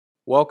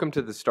Welcome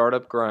to the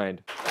Startup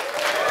Grind.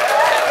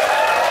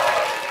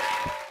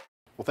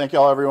 Well, thank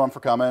y'all everyone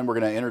for coming. We're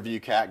going to interview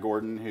Kat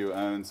Gordon, who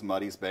owns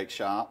Muddy's Bake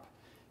Shop,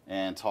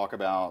 and talk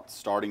about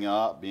starting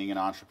up, being an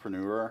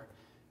entrepreneur,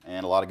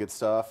 and a lot of good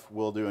stuff.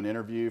 We'll do an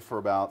interview for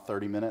about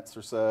 30 minutes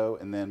or so,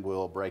 and then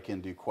we'll break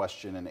into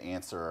question and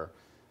answer.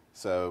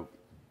 So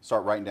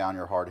start writing down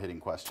your hard-hitting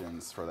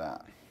questions for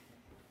that.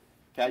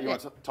 Kat, you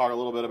want to talk a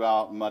little bit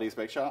about Muddy's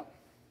Bake Shop?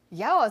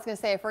 Yeah, I was going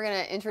to say, if we're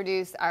going to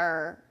introduce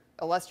our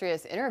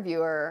illustrious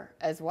interviewer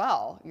as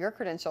well, your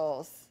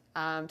credentials.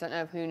 Don't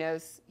know who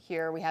knows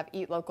here. We have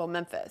Eat Local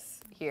Memphis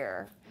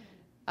here.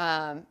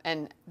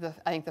 And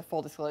I think the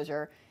full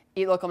disclosure,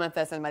 Eat Local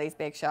Memphis and Muddy's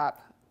Bake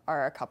Shop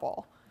are a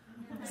couple.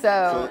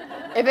 So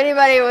if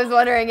anybody was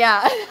wondering,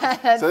 yeah.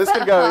 So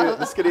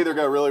this could either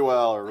go really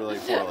well or really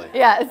poorly.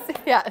 Yes.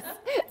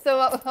 So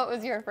what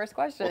was your first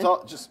question?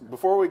 Well, just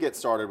before we get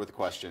started with the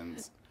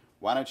questions,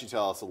 why don't you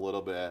tell us a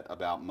little bit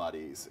about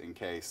Muddy's in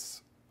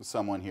case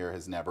someone here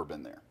has never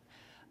been there?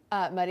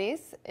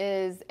 Muddy's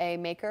is a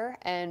maker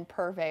and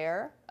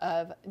purveyor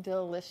of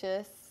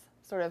delicious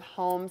sort of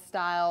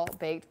home-style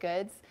baked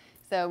goods.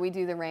 So we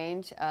do the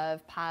range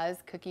of pies,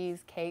 cookies,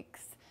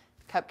 cakes,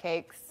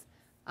 cupcakes,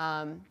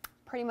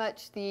 pretty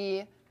much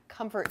the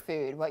comfort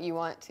food, what you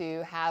want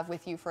to have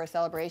with you for a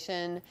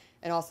celebration,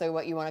 and also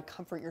what you want to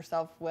comfort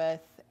yourself with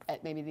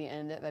at maybe the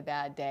end of a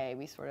bad day.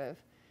 We sort of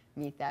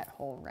meet that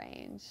whole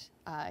range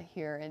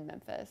here in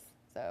Memphis.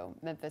 So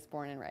Memphis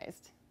born and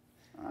raised.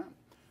 All right.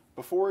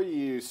 Before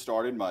you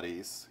started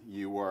Muddy's,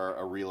 you were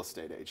a real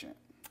estate agent.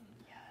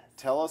 Yes.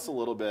 Tell us a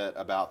little bit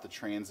about the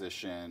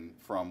transition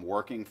from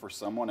working for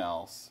someone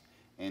else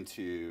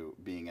into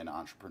being an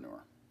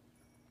entrepreneur.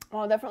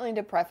 Well, definitely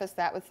to preface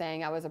that with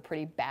saying I was a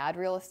pretty bad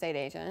real estate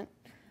agent.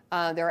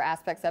 There were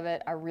aspects of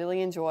it I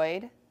really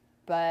enjoyed,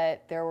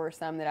 but there were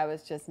some that I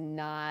was just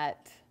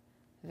not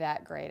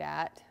that great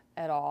at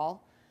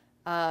all.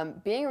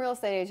 Being a real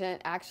estate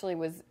agent actually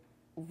was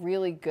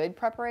really good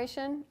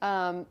preparation.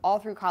 All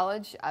through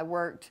college, I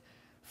worked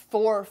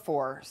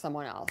for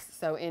someone else.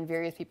 So in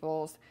various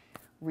people's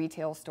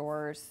retail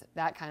stores,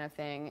 that kind of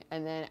thing.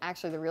 And then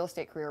actually the real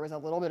estate career was a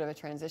little bit of a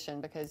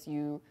transition because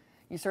you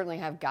certainly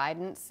have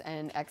guidance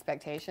and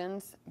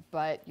expectations,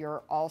 but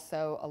you're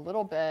also a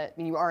little bit,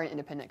 you are an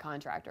independent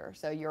contractor,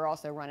 so you're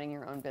also running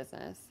your own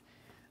business.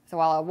 So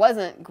while I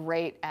wasn't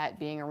great at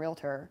being a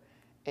realtor,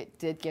 it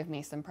did give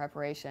me some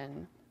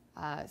preparation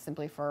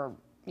simply for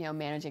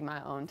managing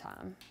my own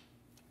time.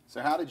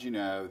 So how did you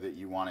know that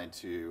you wanted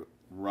to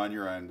run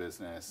your own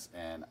business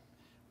and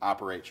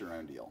operate your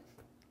own deal?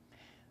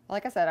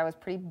 Like I said, I was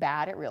pretty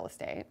bad at real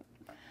estate.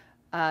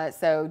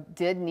 So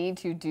did need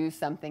to do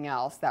something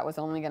else that was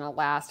only going to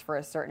last for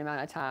a certain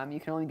amount of time. You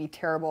can only be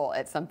terrible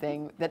at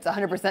something that's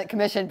 100%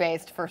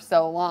 commission-based for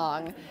so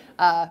long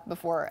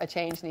before a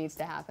change needs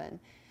to happen.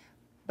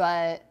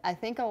 But I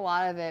think a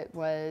lot of it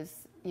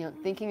was,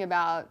 thinking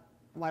about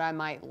what I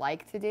might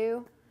like to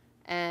do.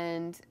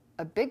 And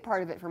a big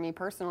part of it for me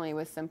personally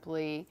was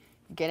simply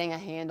getting a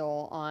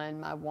handle on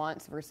my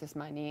wants versus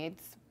my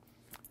needs,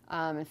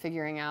 and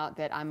figuring out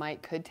that I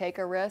could take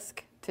a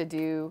risk to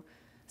do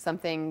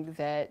something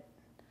that,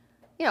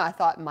 I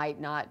thought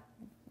might not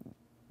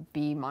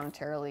be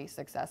monetarily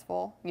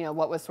successful.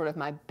 What was sort of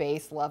my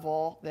base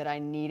level that I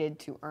needed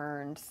to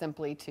earn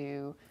simply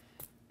to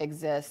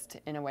exist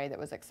in a way that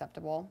was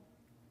acceptable.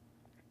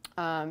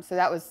 So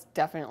that was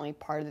definitely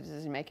part of the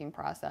decision-making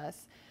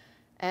process.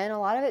 And a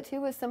lot of it,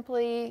 too, was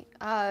simply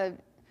a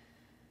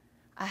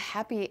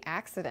happy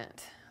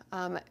accident.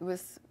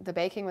 The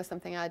baking was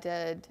something I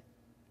did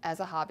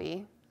as a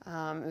hobby.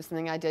 It was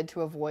something I did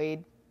to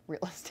avoid real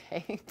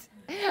estate.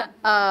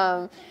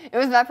 It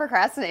was my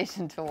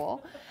procrastination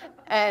tool.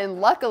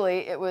 And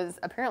luckily, it was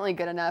apparently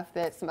good enough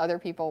that some other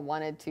people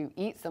wanted to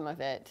eat some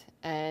of it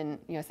and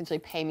essentially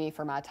pay me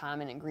for my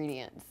time and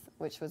ingredients,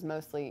 which was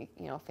mostly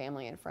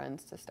family and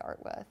friends to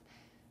start with.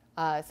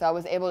 So I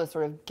was able to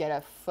sort of get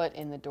a foot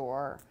in the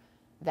door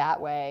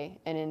that way.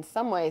 And in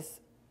some ways,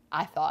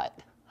 I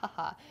thought,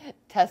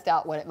 test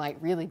out what it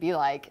might really be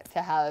like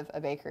to have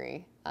a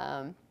bakery.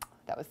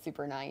 That was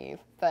super naive,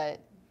 but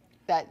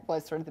that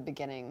was sort of the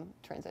beginning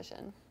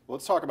transition. Well,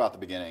 let's talk about the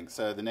beginning.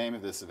 So the name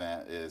of this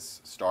event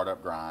is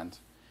Startup Grind.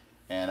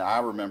 And I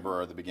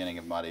remember the beginning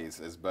of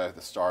Muddy's as both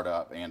a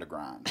startup and a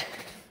grind.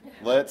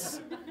 Let's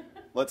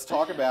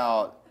talk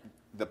about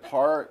the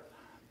part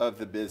of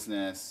the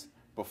business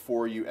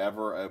before you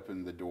ever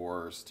open the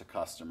doors to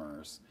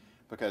customers,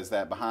 because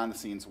that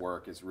behind-the-scenes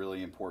work is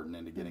really important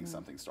into getting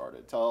something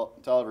started. Tell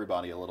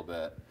everybody a little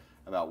bit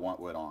about what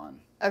went on.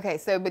 Okay,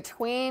 so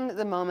between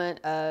the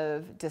moment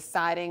of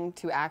deciding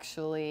to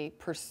actually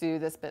pursue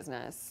this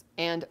business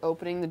and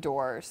opening the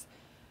doors,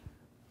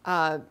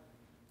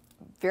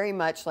 very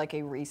much like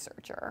a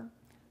researcher.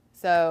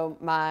 So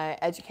my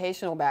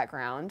educational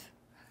background,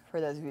 for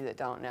those of you that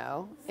don't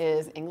know,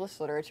 is English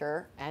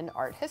literature and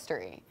art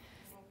history.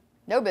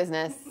 No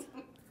business,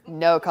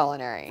 no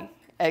culinary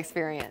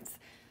experience.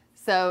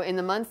 So in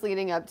the months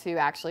leading up to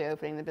actually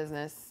opening the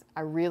business,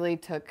 I really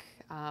took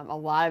a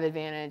lot of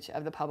advantage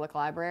of the public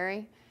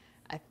library.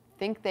 I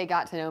think they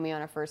got to know me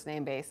on a first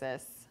name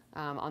basis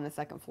on the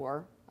second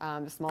floor.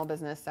 The small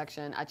business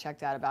section, I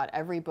checked out about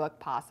every book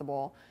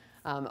possible,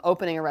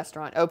 opening a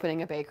restaurant,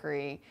 opening a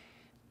bakery,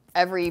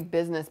 every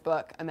business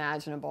book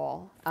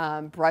imaginable,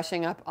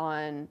 brushing up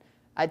on,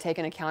 I'd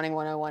taken accounting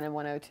 101 and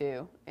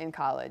 102 in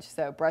college,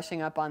 so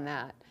brushing up on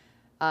that.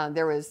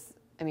 There was,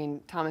 I mean,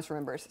 Thomas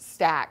remembers,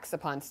 stacks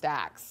upon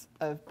stacks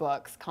of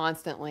books,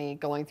 constantly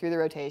going through the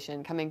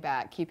rotation, coming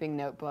back, keeping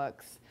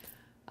notebooks.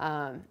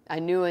 I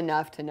knew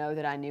enough to know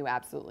that I knew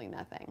absolutely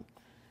nothing.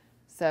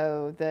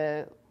 So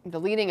the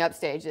leading up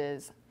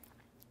stages,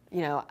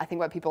 you know, I think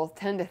what people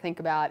tend to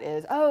think about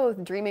is, oh,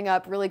 dreaming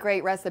up really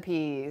great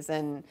recipes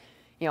and,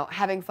 you know,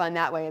 having fun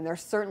that way. And there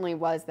certainly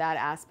was that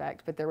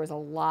aspect, but there was a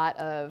lot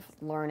of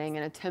learning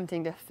and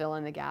attempting to fill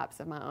in the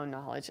gaps of my own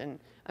knowledge. And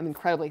I'm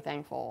incredibly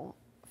thankful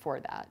for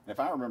that. If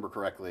I remember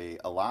correctly,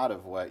 a lot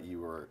of what you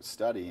were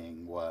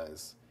studying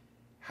was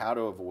how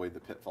to avoid the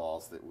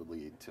pitfalls that would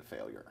lead to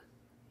failure.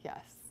 Yes.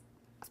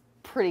 I was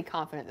pretty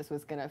confident this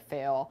was going to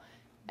fail.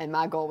 And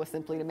my goal was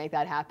simply to make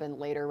that happen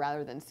later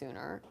rather than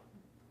sooner.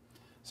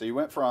 So you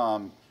went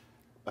from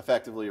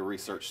effectively a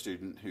research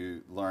student who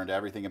learned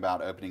everything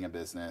about opening a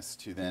business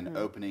to then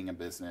opening a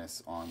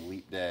business on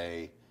Leap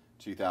Day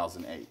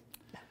 2008.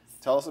 Yes.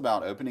 Tell us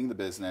about opening the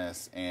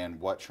business and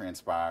what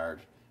transpired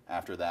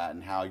after that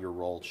and how your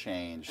role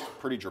changed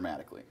pretty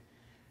dramatically.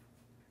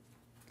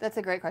 That's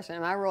a great question.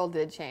 And my role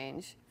did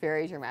change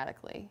very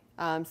dramatically.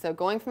 So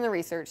going from the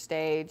research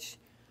stage,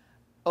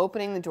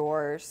 opening the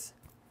doors,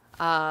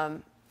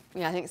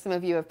 yeah, I think some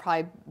of you have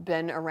probably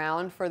been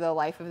around for the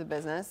life of the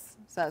business.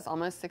 So that's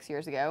almost 6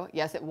 years ago.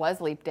 Yes, it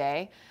was Leap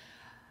Day.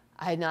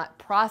 I had not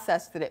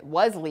processed that it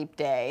was Leap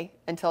Day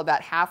until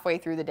about halfway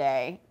through the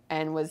day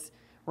and was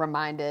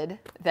reminded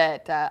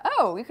that,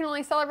 oh, you can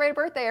only celebrate a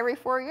birthday every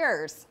 4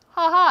 years.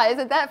 Ha ha,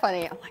 isn't that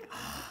funny? I'm like,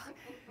 oh,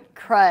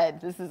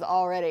 crud, this is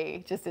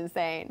already just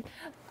insane.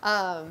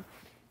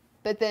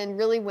 But then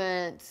really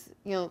went,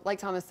 you know, like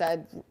Thomas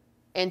said,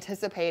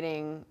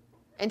 anticipating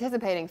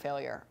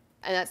failure.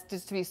 And that's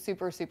just to be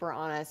super, super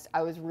honest.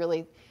 I was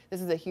really,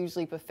 this is a huge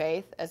leap of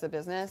faith as a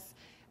business.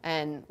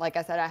 And like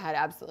I said, I had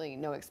absolutely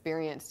no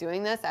experience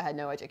doing this. I had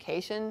no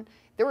education.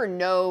 There were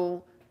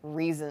no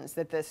reasons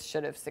that this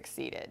should have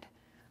succeeded.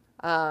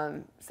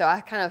 So I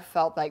kind of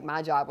felt like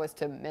my job was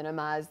to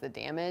minimize the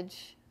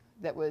damage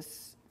that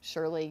was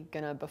surely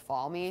going to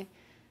befall me.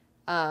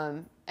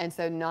 And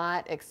so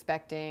not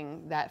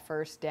expecting that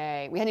first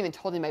day, we hadn't even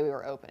told anybody we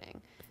were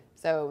opening.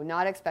 So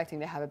not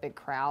expecting to have a big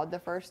crowd the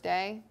first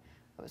day.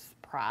 I was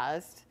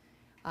surprised.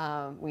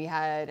 We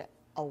had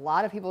a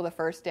lot of people the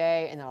first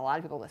day, and then a lot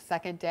of people the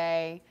second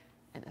day,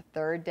 and the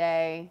third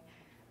day.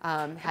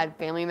 Had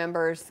family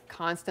members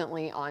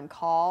constantly on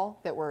call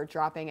that were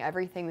dropping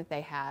everything that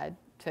they had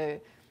to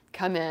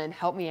come in,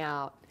 help me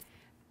out.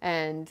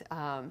 And,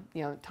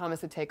 you know,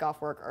 Thomas would take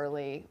off work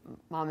early,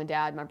 mom and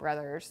dad, my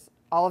brothers,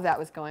 all of that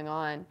was going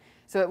on.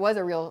 So it was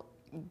a real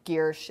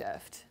gear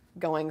shift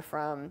going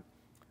from,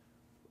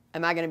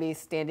 am I going to be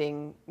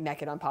standing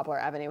naked on Poplar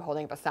Avenue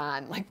holding up a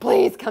sign like,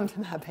 please come to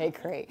my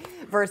bakery,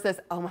 versus,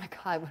 oh my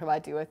God, what do I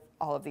do with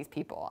all of these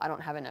people? I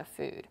don't have enough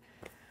food.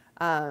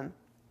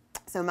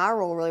 So my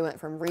role really went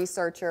from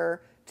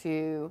researcher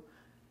to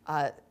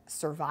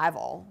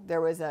survival.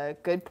 There was a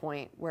good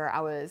point where I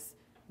was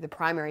the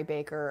primary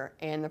baker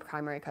and the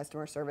primary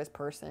customer service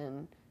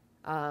person,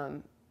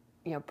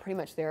 you know, pretty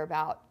much there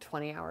about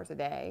 20 hours a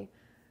day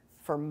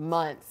for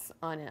months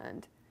on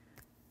end.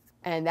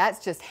 And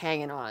that's just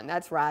hanging on.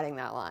 That's riding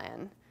that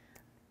lion.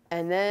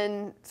 And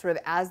then sort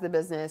of as the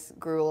business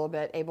grew a little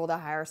bit, able to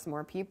hire some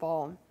more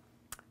people,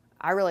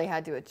 I really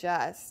had to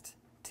adjust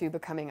to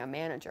becoming a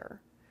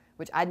manager,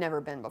 which I'd never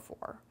been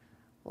before.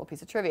 A little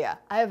piece of trivia.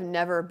 I have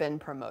never been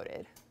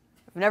promoted.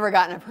 I've never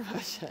gotten a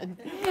promotion,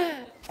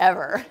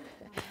 ever,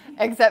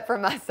 except for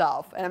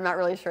myself. And I'm not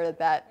really sure that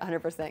that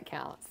 100%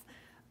 counts.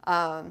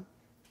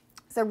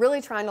 So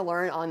really trying to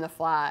learn on the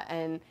fly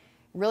and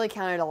really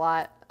counted a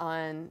lot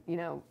on, you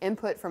know,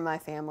 input from my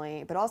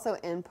family, but also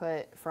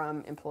input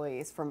from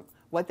employees, from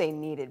what they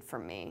needed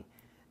from me.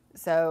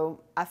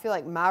 So I feel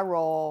like my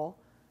role,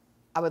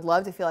 I would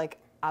love to feel like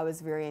I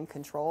was very in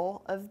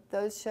control of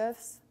those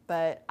shifts,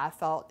 but I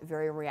felt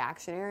very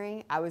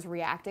reactionary. I was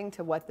reacting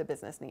to what the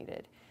business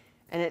needed.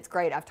 And it's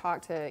great. I've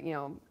talked to, you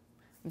know,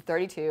 I'm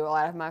 32. A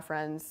lot of my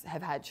friends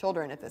have had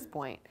children at this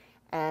point.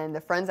 And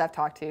the friends I've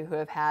talked to who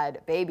have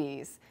had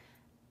babies,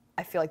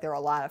 I feel like there are a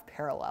lot of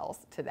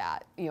parallels to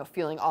that, you know,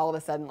 feeling all of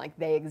a sudden like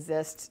they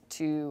exist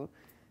to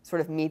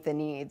sort of meet the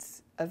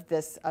needs of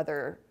this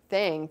other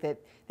thing that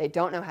they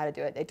don't know how to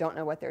do it. They don't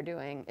know what they're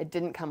doing. It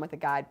didn't come with a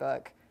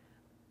guidebook.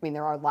 I mean,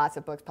 there are lots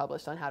of books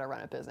published on how to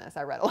run a business.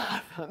 I read a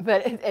lot of them,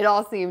 but it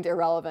all seemed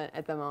irrelevant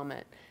at the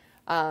moment.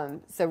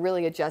 So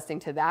really adjusting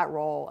to that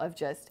role of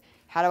just,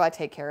 how do I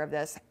take care of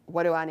this?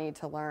 What do I need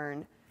to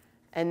learn?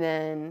 And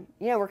then,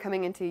 you know, we're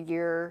coming into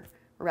year,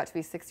 we're about to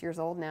be 6 years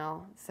old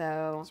now.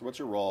 So what's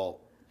your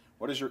role?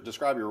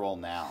 Describe your role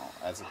now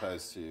as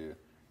opposed to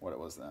what it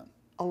was then?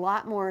 A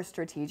lot more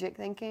strategic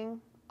thinking,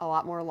 a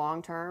lot more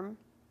long term.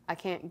 I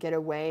can't get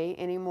away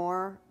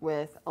anymore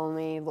with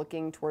only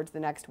looking towards the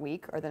next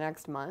week or the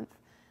next month.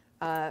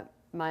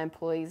 My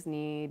employees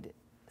need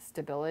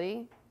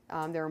stability.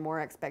 There are more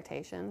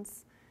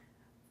expectations.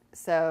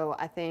 So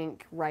I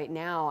think right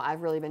now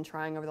I've really been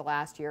trying over the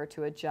last year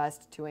to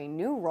adjust to a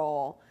new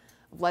role,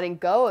 letting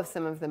go of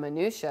some of the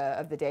minutia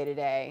of the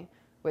day-to-day,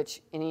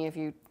 which any of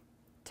you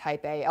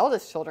type A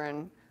eldest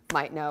children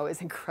might know is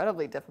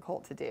incredibly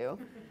difficult to do.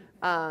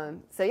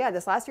 So yeah,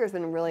 this last year has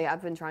been really,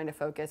 I've been trying to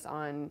focus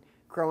on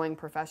growing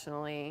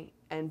professionally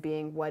and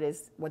being what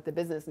the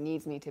business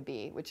needs me to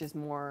be, which is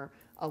more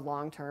a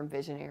long-term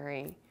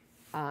visionary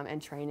and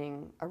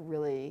training a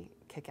really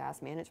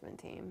kick-ass management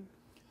team.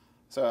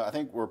 So I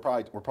think we're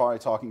probably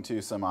talking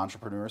to some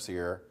entrepreneurs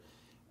here,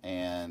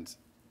 and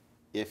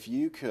if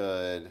you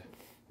could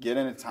get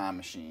in a time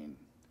machine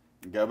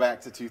and go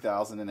back to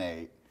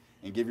 2008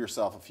 and give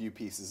yourself a few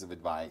pieces of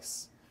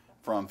advice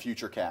from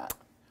future Kat,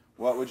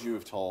 what would you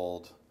have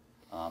told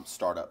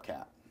startup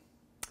Kat?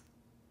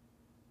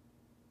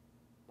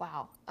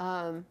 Wow.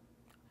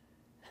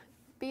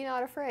 Be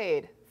not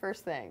afraid,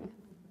 first thing.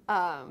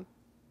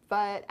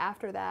 But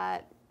after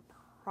that,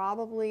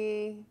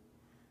 probably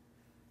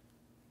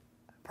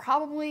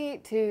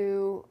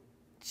to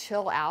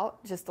chill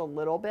out just a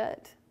little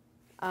bit.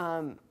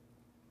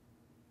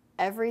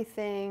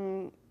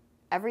 Everything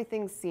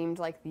seemed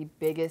like the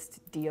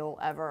biggest deal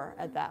ever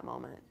at that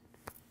moment.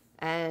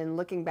 And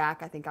looking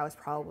back, I think I was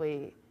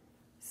probably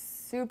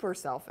super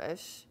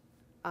selfish.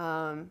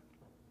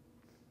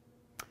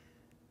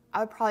 I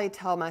would probably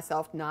tell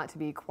myself not to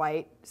be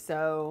quite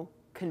so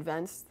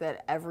convinced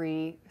that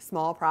every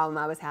small problem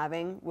I was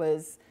having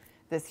was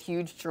this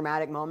huge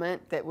dramatic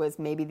moment that was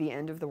maybe the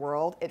end of the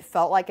world. It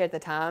felt like it at the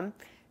time.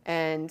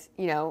 And,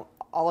 you know,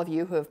 all of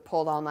you who have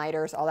pulled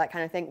all-nighters, all that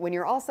kind of thing, when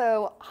you're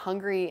also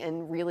hungry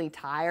and really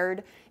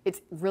tired,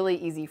 it's really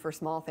easy for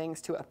small things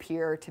to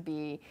appear to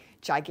be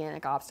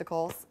gigantic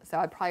obstacles. So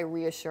I'd probably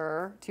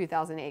reassure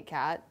 2008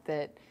 Kat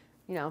that,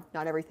 you know,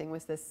 not everything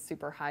was this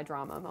super high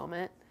drama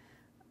moment.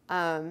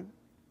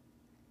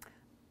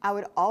 I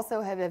would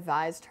also have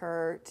advised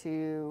her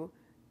to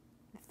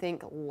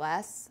think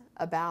less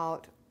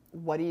about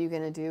what are you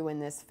going to do when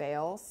this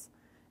fails,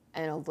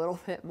 and a little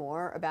bit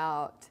more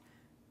about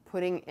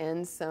putting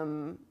in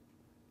some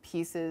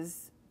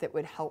pieces that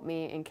would help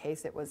me in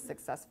case it was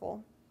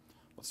successful.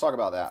 Let's talk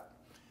about that.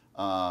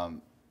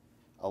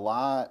 A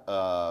lot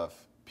of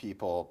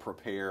people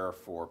prepare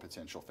for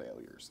potential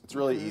failures. It's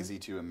really easy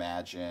to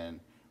imagine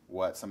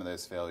what some of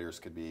those failures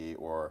could be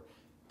or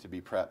to be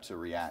prepped to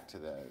react to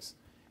those.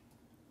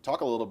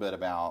 Talk a little bit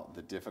about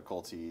the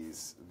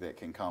difficulties that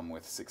can come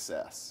with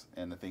success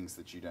and the things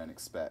that you don't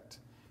expect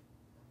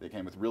that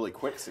came with really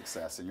quick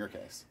success in your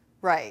case.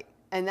 Right.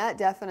 And that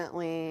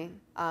definitely,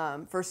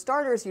 for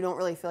starters, you don't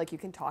really feel like you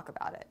can talk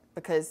about it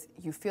because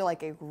you feel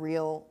like a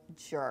real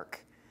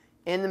jerk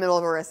in the middle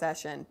of a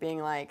recession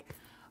being like,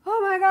 oh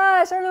my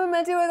gosh, I don't know what I'm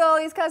going to do with all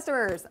these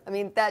customers. I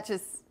mean, that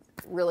just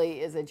really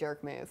is a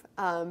jerk move.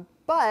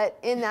 But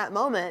in that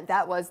moment,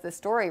 that was the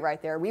story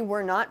right there. We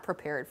were not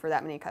prepared for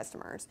that many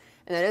customers.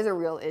 And that is a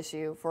real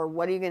issue for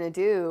what are you going to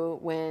do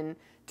when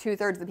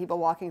 2/3 of the people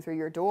walking through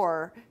your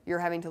door, you're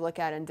having to look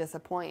at and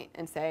disappoint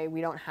and say,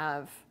 we don't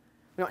have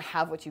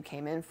what you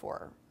came in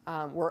for.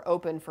 We're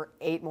open for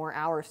 8 more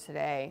hours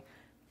today,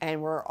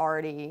 and we're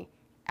already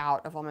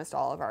out of almost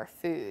all of our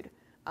food.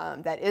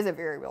 That is a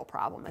very real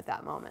problem at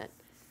that moment.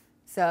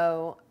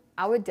 So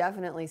I would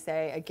definitely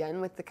say, again,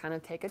 with the kind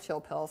of take a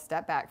chill pill,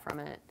 step back from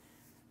it,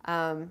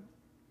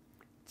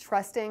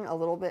 trusting a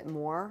little bit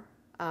more.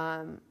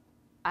 I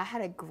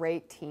had a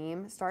great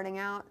team starting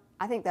out.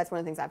 I think that's one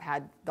of the things I've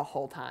had the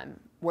whole time.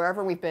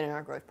 Wherever we've been in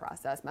our growth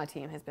process, my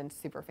team has been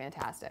super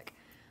fantastic.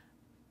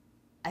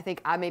 I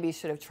think I maybe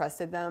should have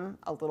trusted them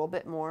a little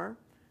bit more,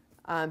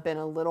 been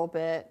a little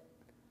bit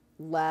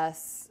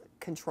less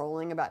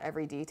controlling about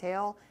every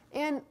detail,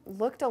 and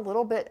looked a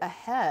little bit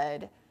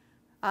ahead.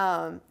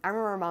 I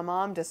remember my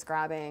mom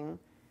describing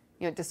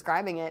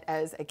it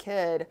as a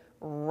kid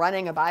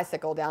running a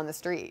bicycle down the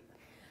street.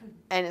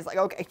 And it's like,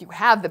 okay, you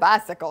have the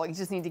bicycle, you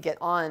just need to get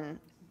on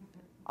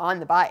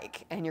the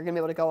bike, and you're going to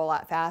be able to go a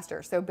lot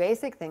faster. So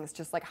basic things,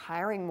 just like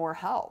hiring more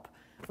help,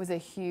 was a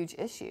huge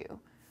issue.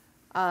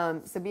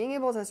 So being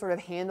able to sort of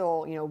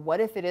handle,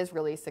 what if it is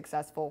really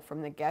successful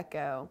from the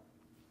get-go?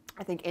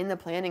 I think in the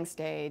planning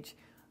stage,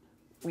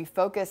 we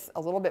focus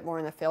a little bit more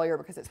on the failure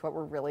because it's what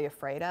we're really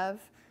afraid of.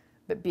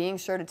 But being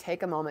sure to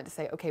take a moment to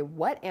say, okay,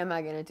 what am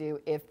I going to do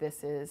if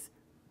this is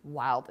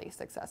wildly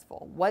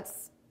successful?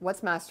 What's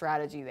my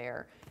strategy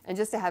there? And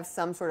just to have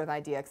some sort of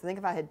idea, because I think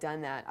if I had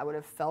done that, I would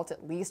have felt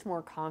at least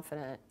more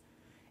confident,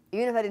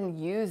 even if I didn't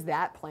use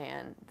that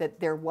plan, that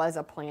there was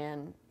a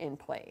plan in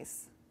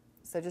place.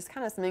 So just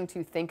kind of something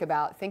to think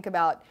about. Think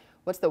about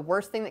what's the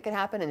worst thing that could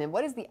happen, and then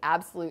what is the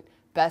absolute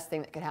best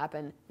thing that could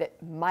happen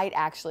that might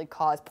actually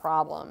cause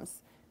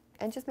problems.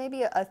 And just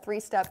maybe a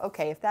 3-step,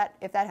 okay, if that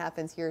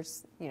happens,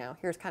 here's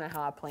kind of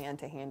how I plan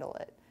to handle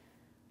it.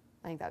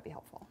 I think that'd be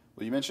helpful.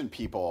 Well, you mentioned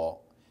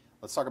people.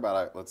 Let's talk about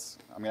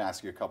I'm going to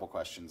ask you a couple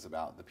questions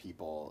about the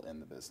people in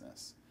the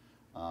business.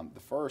 The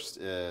first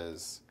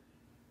is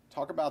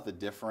talk about the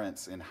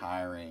difference in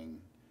hiring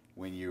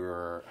when you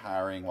were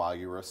hiring while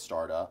you were a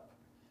startup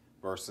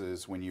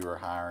versus when you were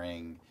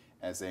hiring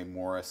as a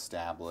more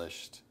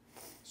established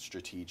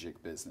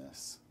strategic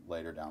business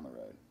later down the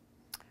road.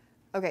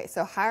 Okay,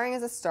 so hiring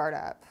as a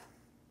startup,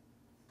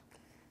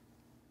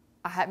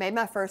 I had made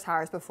my first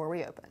hires before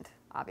we opened,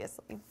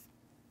 obviously.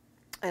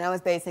 And I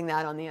was basing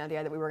that on the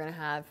idea that we were going to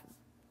have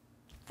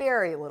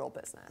very little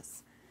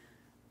business.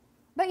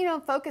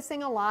 But,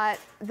 focusing a lot,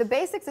 the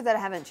basics of that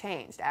haven't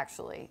changed,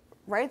 actually.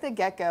 Right at the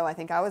get-go, I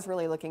think I was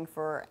really looking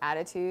for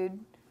attitude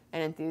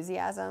and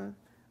enthusiasm.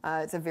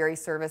 It's a very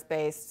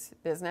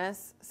service-based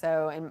business.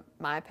 So in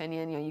my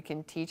opinion, you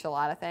can teach a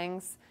lot of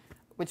things,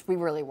 which we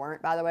really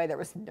weren't, by the way. There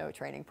was no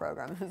training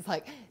program. It was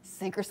like,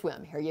 sink or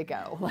swim, here you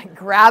go. Like,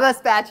 grab a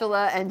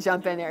spatula and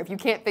jump in there. If you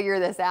can't figure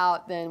this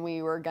out, then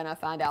we were going to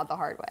find out the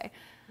hard way.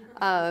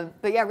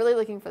 But yeah, really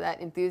looking for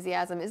that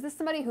enthusiasm. Is this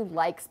somebody who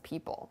likes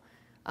people?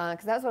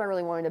 Because that's what I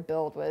really wanted to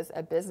build, was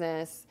a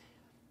business,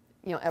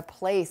 a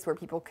place where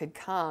people could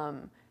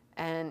come,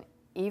 and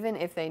even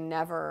if they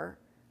never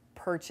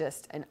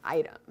purchased an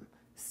item,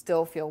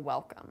 still feel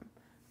welcome.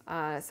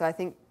 So I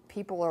think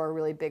people are a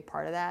really big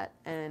part of that,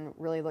 and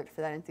really looked for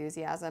that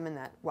enthusiasm and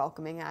that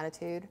welcoming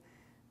attitude.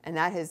 And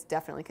that has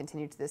definitely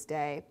continued to this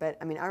day. But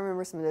I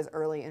remember some of those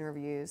early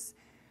interviews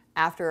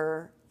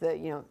after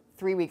the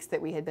 3 weeks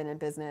that we had been in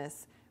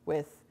business,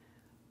 with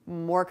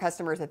more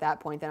customers at that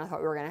point than I thought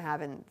we were going to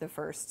have in the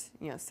first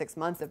 6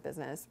 months of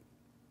business.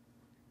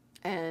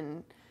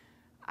 And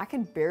I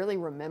can barely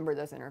remember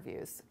those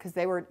interviews, because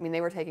they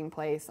were taking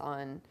place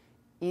on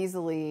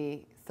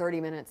easily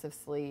 30 minutes of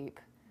sleep.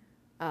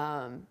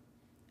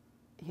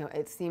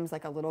 It seems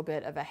like a little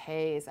bit of a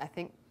haze. I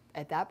think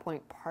at that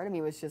point, part of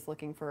me was just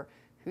looking for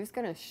who's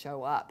going to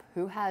show up,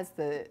 who has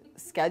the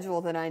schedule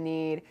that I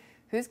need,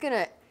 who's going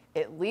to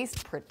at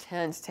least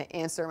pretend to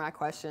answer my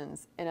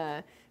questions in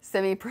a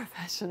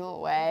semi-professional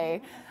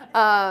way.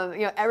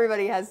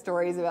 Everybody has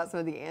stories about some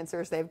of the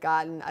answers they've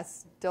gotten. I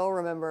still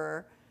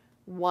remember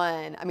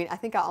one. I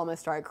think I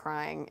almost started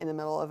crying in the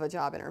middle of a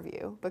job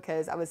interview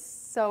because I was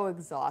so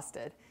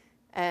exhausted.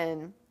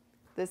 And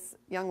this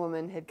young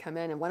woman had come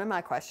in, and one of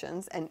my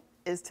questions, and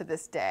is to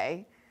this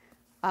day,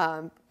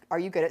 are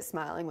you good at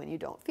smiling when you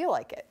don't feel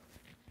like it?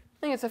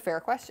 I think it's a fair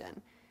question.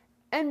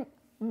 And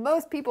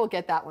most people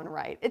get that one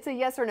right. It's a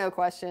yes or no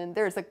question.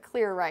 There's a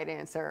clear right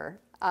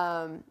answer.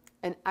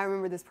 And I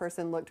remember this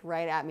person looked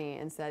right at me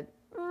and said,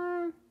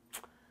 on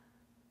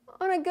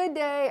a good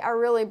day, I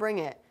really bring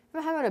it. If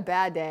I'm having a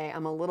bad day,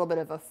 I'm a little bit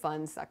of a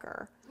fun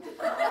sucker.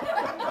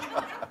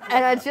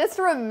 And I just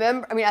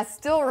remember, I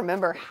still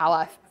remember how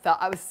I felt.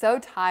 I was so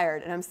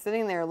tired, and I'm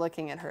sitting there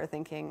looking at her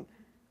thinking,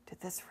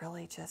 did this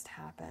really just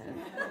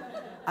happen?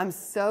 I'm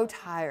so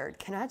tired.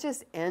 Can I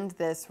just end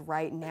this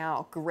right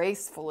now,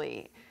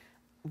 gracefully?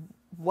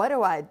 What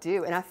do I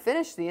do? And I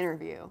finished the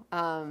interview.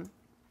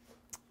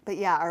 But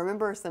yeah, I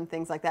remember some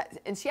things like that.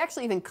 And she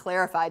actually even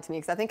clarified to me,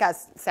 because I think I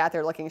sat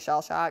there looking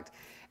shell-shocked.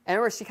 And I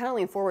remember she kind of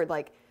leaned forward,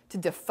 like, to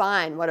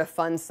define what a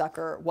fun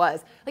sucker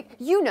was. Like,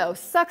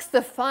 sucks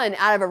the fun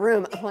out of a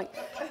room. I'm like,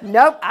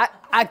 nope,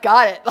 I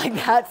got it. Like,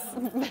 that's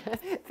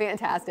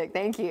fantastic.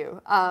 Thank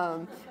you.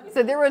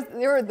 So there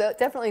were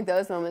definitely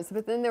those moments.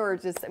 But then there were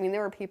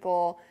there were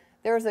people.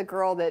 There was a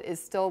girl that is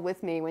still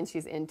with me when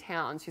she's in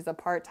town. She's a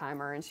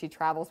part-timer, and she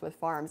travels with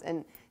farms.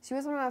 And she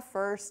was one of my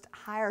first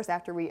hires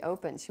after we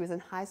opened. She was in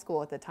high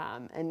school at the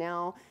time, and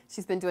now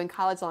she's been doing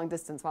college long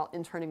distance while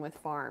interning with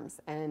farms.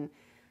 And,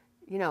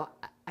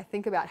 I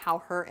think about how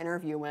her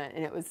interview went,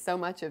 and it was so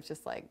much of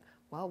just like,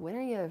 well, when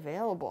are you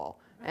available?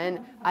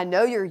 And I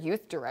know your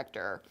youth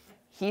director.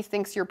 He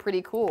thinks you're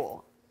pretty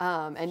cool.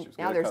 And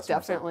now there's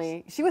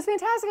definitely, she was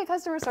fantastic at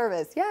customer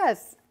service,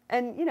 yes.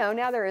 And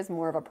now there is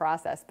more of a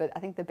process, but I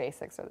think the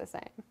basics are the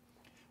same.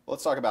 Well,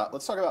 let's talk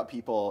about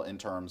people in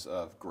terms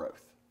of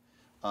growth.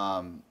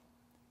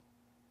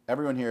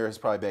 Everyone here has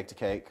probably baked a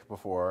cake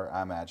before,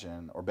 I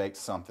imagine, or baked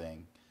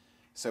something.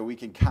 So we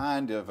can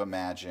kind of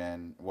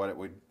imagine what it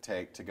would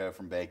take to go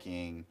from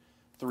baking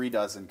 3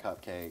 dozen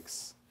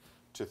cupcakes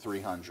to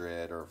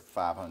 300 or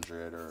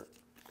 500 or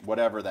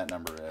whatever that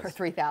number is. Or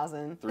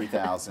 3,000.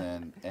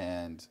 3,000,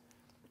 and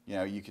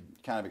you could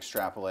kind of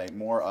extrapolate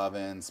more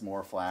ovens,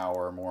 more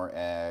flour, more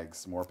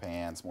eggs, more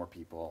pans, more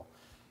people.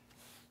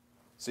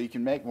 So you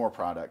can make more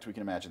product. We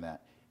can imagine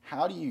that.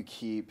 How do you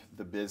keep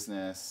the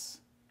business,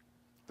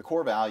 the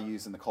core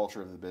values and the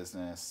culture of the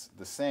business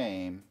the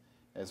same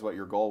as what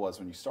your goal was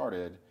when you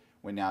started,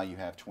 when now you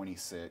have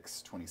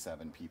 26,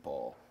 27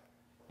 people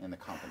in the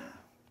company?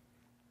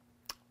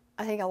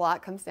 I think a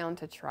lot comes down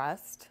to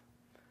trust.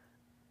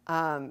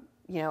 Talking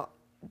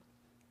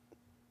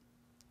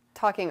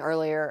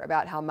earlier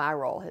about how my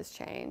role has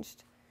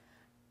changed,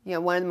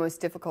 one of the most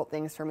difficult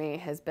things for me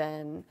has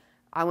been,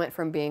 I went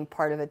from being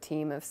part of a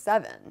team of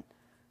 7,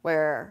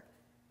 where,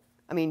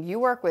 you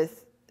work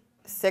with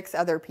 6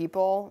 other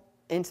people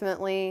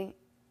intimately,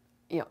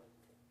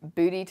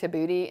 booty to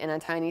booty in a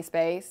tiny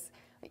space.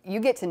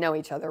 You get to know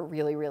each other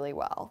really, really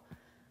well.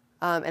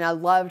 And I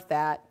loved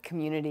that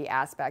community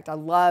aspect. I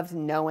loved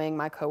knowing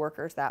my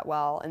coworkers that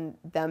well and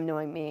them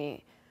knowing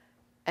me.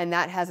 And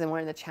that has been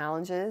one of the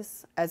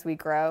challenges as we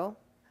grow.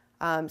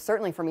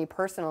 Certainly for me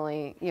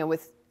personally,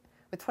 with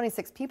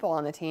 26 people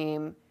on the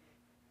team,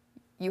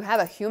 you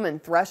have a human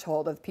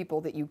threshold of people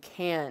that you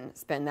can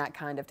spend that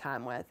kind of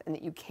time with and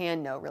that you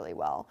can know really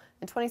well.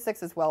 And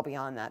 26 is well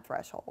beyond that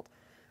threshold.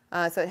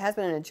 So it has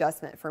been an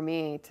adjustment for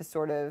me to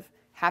sort of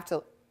have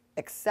to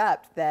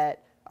accept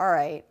that, all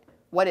right,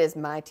 what is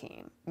my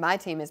team? My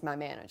team is my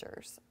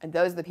managers. And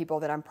those are the people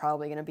that I'm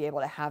probably going to be able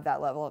to have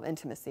that level of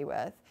intimacy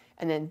with.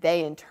 And then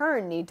they, in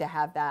turn, need to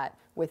have that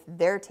with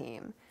their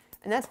team.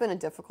 And that's been a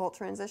difficult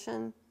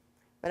transition.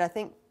 But I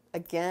think,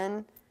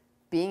 again,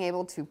 being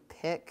able to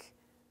pick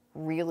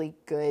really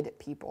good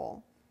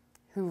people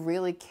who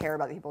really care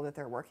about the people that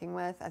they're working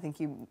with, I think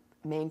you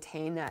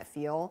maintain that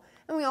feel.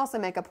 And we also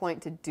make a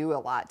point to do a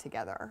lot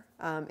together.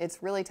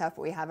 It's really tough,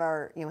 but we have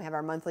our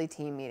monthly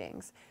team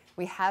meetings.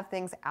 We have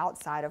things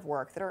outside of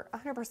work that are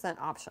 100%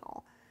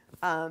 optional.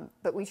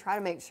 But we try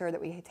to make sure that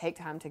we take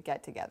time to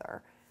get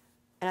together.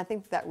 And I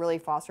think that really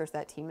fosters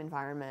that team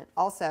environment.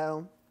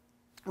 Also,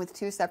 with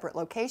 2 separate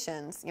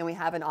locations, we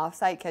have an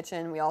off-site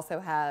kitchen. We also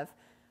have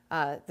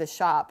the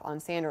shop on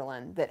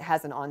Sanderlin that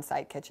has an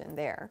on-site kitchen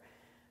there.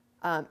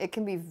 It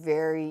can be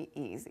very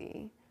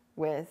easy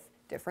with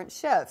different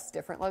shifts,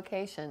 different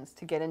locations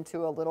to get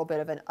into a little bit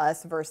of an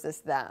us versus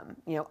them.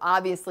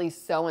 Obviously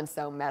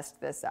so-and-so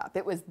messed this up.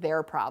 It was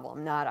their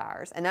problem, not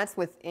ours. And that's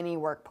with any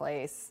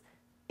workplace,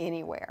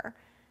 anywhere.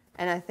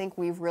 And I think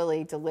we've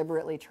really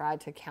deliberately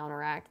tried to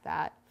counteract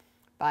that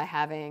by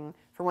having,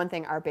 for one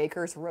thing, our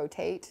bakers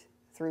rotate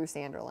through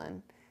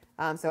Sanderlin.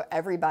 So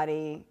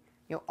everybody,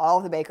 all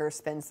of the bakers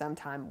spend some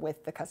time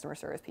with the customer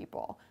service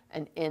people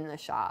and in the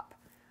shop.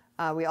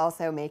 We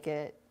also make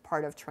it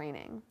part of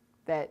training,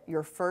 that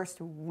your first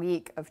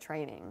week of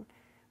training,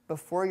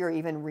 before you're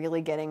even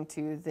really getting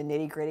to the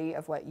nitty-gritty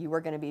of what you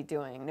are going to be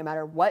doing, no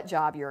matter what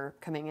job you're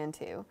coming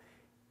into,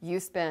 you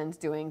spend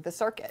doing the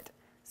circuit.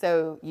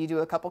 So you do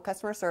a couple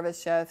customer service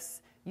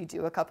shifts, you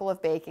do a couple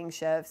of baking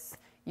shifts,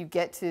 you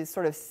get to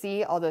sort of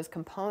see all those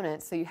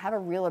components so you have a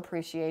real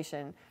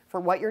appreciation for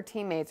what your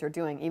teammates are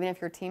doing, even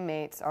if your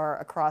teammates are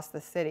across the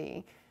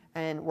city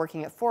and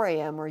working at 4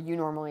 a.m. where you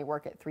normally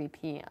work at 3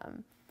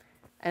 p.m.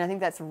 And I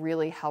think that's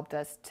really helped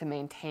us to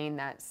maintain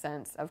that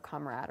sense of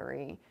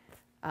camaraderie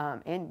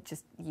and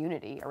just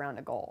unity around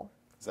a goal.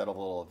 Is that a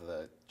little of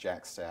the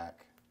Jack Stack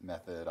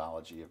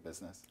methodology of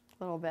business?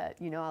 A little bit.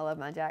 I love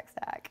my Jack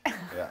Stack.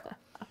 Yeah.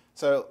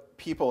 So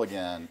people,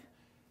 again,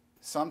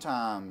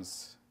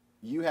 sometimes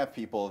you have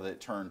people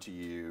that turn to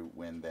you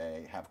when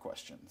they have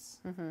questions.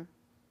 Mm-hmm.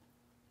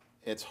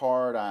 It's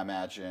hard, I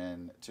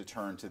imagine, to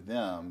turn to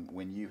them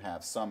when you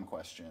have some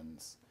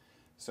questions.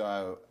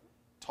 So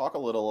talk a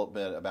little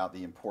bit about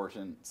the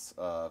importance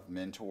of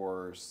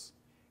mentors,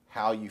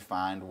 how you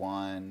find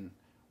one,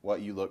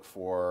 what you look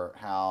for,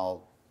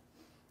 how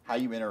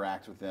you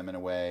interact with them in a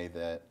way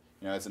that,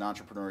 as an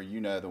entrepreneur,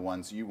 the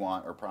ones you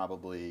want are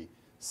probably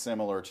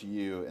similar to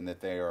you in that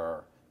they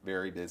are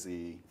very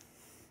busy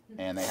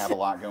and they have a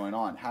lot going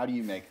on. How do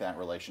you make that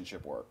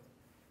relationship work?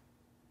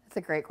 That's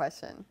a great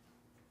question.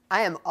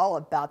 I am all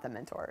about the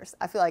mentors.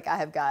 I feel like I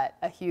have got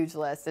a huge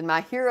list, and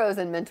my heroes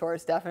and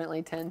mentors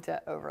definitely tend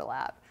to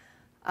overlap.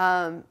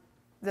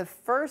 The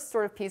first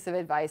sort of piece of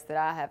advice that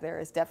I have there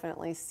is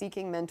definitely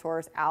seeking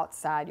mentors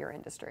outside your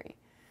industry.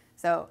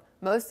 So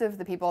most of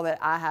the people that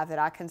I have that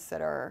I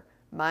consider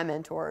my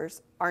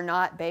mentors are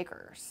not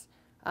bakers.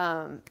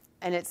 And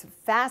it's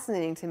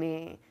fascinating to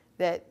me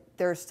that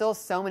there's still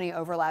so many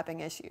overlapping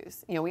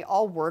issues. We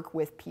all work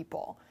with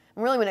people.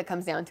 And really when it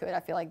comes down to it, I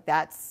feel like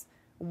that's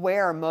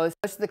where most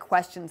of the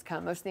questions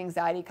come, most of the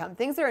anxiety come.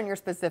 Things that are in your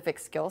specific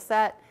skill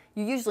set,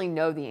 you usually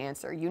know the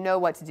answer. You know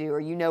what to do, or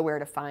you know where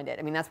to find it.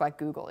 I mean, that's why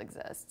Google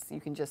exists. You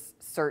can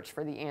just search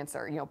for the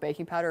answer.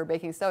 Baking powder or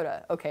baking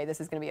soda. Okay,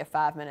 this is going to be a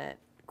 5-minute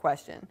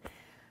question.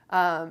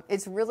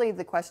 It's really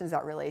the questions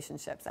about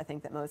relationships, I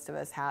think, that most of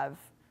us have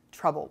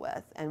trouble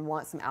with and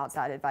want some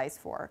outside advice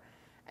for.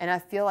 And I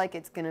feel like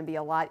it's going to be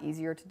a lot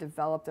easier to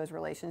develop those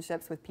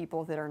relationships with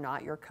people that are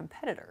not your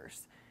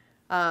competitors.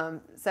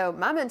 So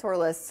my mentor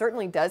list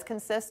certainly does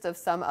consist of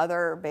some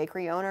other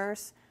bakery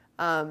owners.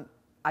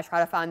 I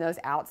try to find those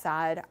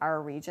outside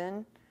our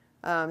region.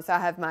 So I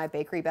have my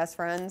bakery best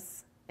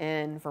friends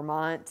in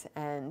Vermont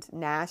and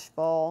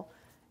Nashville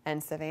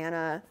and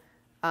Savannah.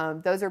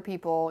 Those are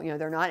people,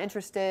 they're not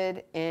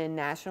interested in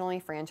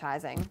nationally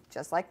franchising,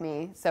 just like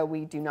me. So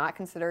we do not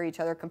consider each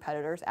other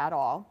competitors at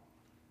all.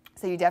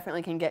 So you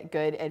definitely can get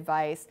good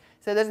advice.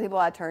 So those are people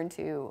I turn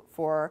to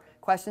for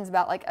questions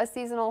about like a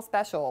seasonal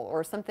special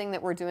or something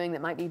that we're doing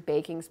that might be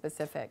baking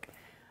specific.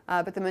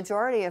 But the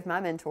majority of my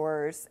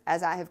mentors,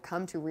 as I have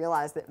come to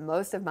realize that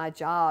most of my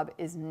job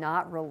is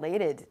not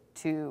related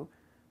to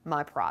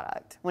my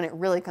product when it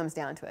really comes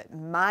down to it.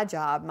 My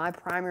job, my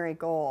primary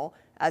goal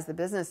as the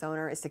business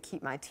owner is to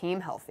keep my team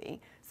healthy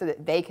so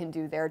that they can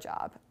do their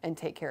job and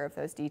take care of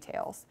those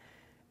details.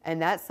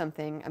 And that's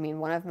something,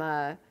 one of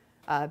my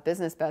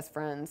business best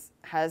friends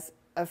has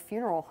a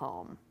funeral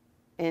home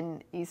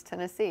in East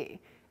Tennessee.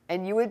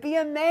 And you would be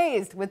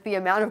amazed with the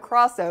amount of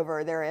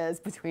crossover there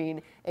is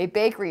between a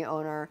bakery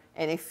owner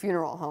and a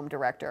funeral home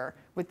director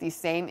with these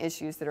same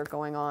issues that are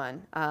going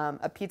on.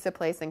 A pizza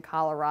place in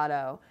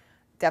Colorado,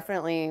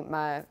 definitely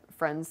my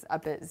friends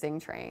up at Zing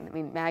Train. I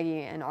mean,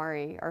 Maggie and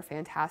Ari are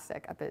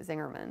fantastic up at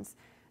Zingerman's.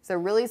 So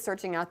really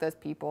searching out those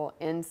people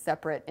in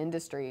separate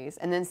industries,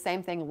 and then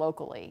same thing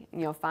locally,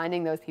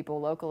 finding those people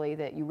locally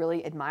that you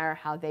really admire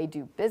how they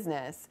do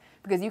business,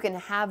 because you can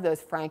have those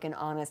frank and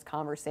honest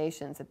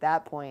conversations at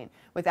that point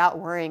without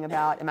worrying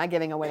about, am I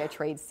giving away a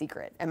trade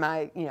secret? Am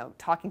I,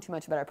 talking too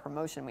much about a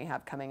promotion we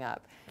have coming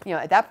up?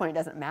 At that point, it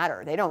doesn't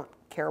matter. They don't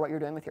care what you're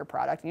doing with your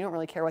product. You don't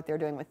really care what they're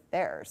doing with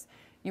theirs.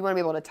 You want to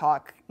be able to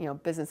talk,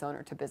 business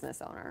owner to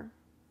business owner.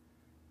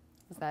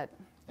 Is that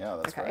Yeah,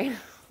 that's okay?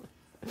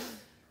 right.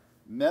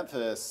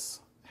 Memphis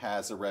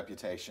has a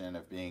reputation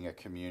of being a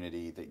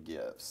community that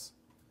gives.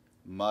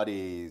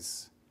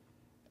 Muddy's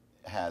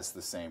has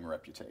the same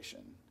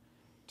reputation.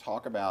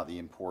 Talk about the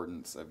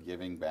importance of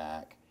giving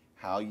back,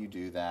 how you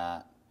do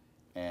that,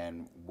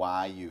 and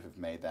why you have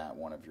made that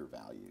one of your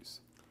values.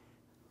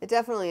 It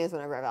definitely is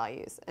one of our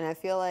values. And I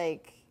feel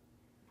like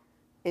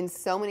in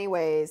so many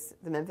ways,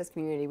 the Memphis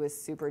community was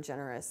super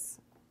generous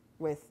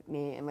with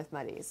me and with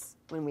Muddy's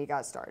when we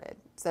got started.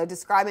 So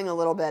describing a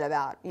little bit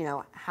about,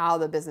 how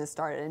the business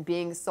started and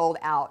being sold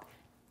out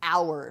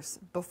hours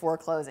before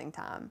closing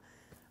time.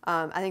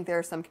 I think there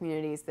are some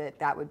communities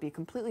that would be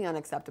completely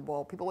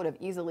unacceptable. People would have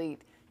easily,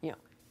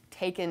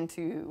 taken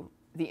to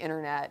the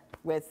internet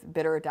with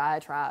bitter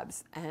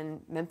diatribes. And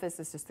Memphis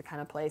is just the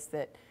kind of place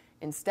that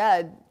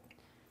instead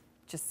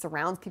just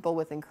surrounds people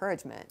with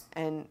encouragement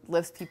and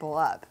lifts people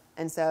up.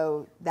 And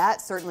so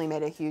that certainly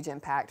made a huge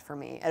impact for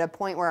me. At a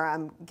point where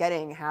I'm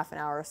getting half an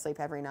hour of sleep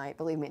every night,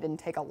 believe me, it didn't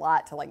take a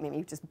lot to make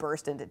me just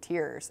burst into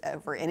tears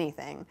over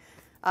anything.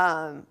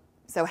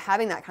 So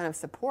having that kind of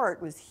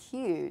support was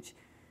huge.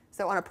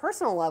 So on a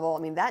personal level,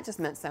 that just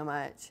meant so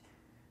much.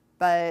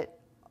 But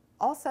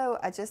also,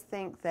 I just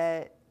think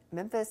that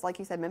Memphis, like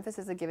you said, Memphis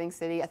is a giving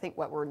city. I think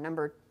we're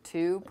number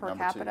 2 per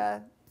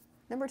capita.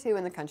 Number 2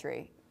 in the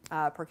country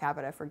per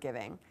capita for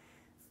giving.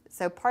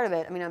 So part of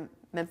it, I'm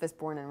Memphis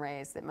born and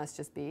raised. It must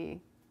just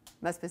be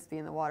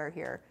in the water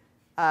here.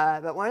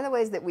 But one of the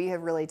ways that we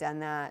have really done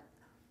that,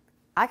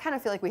 I kind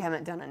of feel like we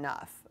haven't done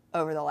enough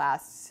over the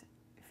last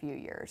few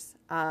years.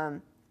 I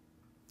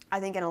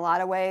think in a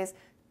lot of ways,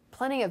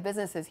 plenty of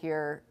businesses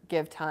here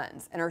give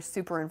tons and are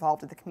super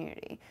involved with the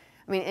community.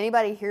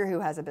 Anybody here who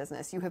has a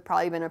business, you have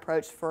probably been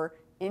approached for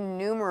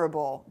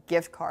innumerable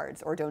gift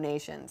cards or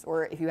donations,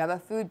 or if you have a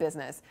food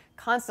business,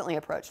 constantly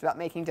approached about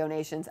making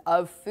donations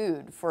of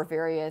food for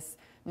various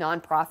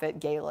nonprofit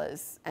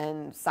galas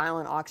and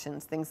silent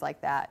auctions, things like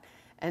that.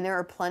 And there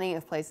are plenty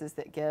of places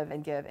that give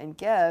and give and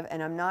give,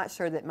 and I'm not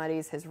sure that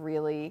Muddy's has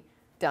really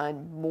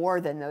done more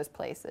than those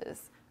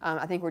places.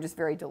 I think we're just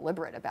very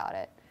deliberate about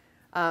it.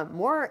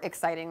 More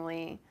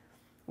excitingly,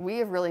 we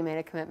have really made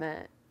a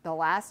commitment. The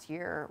last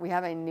year, we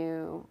have a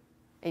new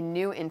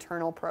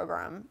internal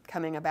program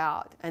coming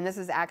about, and this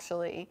is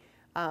actually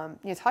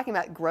talking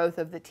about growth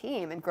of the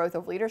team and growth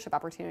of leadership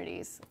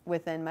opportunities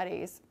within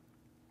Muddy's.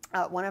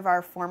 One of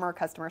our former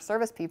customer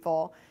service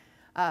people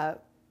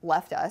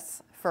left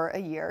us for a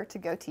year to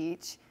go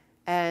teach,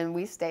 and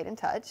we stayed in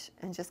touch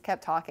and just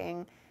kept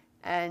talking.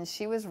 And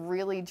she was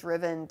really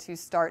driven to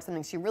start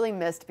something. She really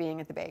missed being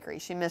at the bakery.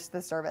 She missed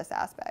the service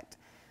aspect,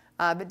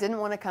 but didn't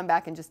want to come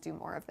back and just do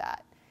more of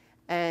that.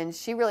 And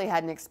she really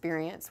had an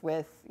experience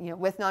with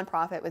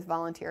nonprofit, with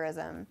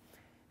volunteerism.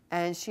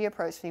 And she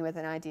approached me with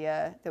an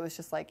idea that was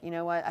just like, you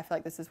know what, I feel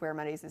like this is where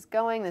Muddy's is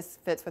going. This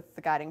fits with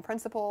the guiding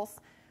principles.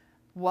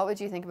 What would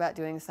you think about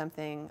doing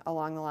something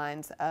along the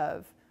lines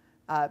of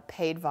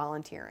paid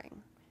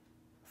volunteering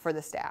for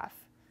the staff?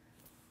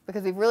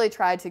 Because we've really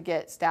tried to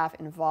get staff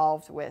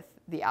involved with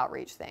the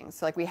outreach things.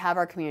 So we have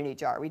our community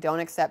jar. We don't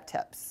accept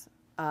tips.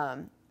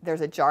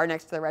 There's a jar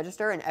next to the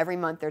register, and every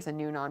month there's a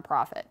new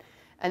nonprofit.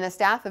 And the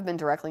staff have been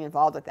directly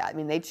involved with that.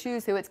 They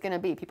choose who it's going to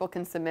be. People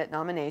can submit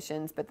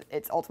nominations, but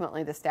it's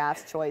ultimately the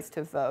staff's choice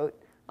to vote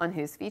on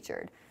who's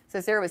featured.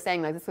 So Sarah was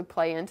saying this would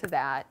play into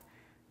that.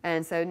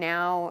 And so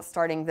now,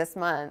 starting this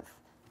month,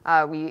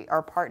 we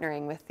are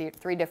partnering with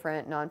 3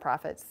 different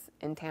nonprofits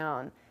in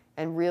town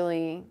and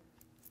really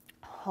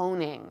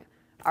honing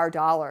our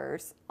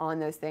dollars on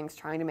those things,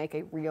 trying to make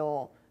a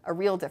real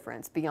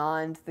difference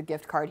beyond the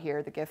gift card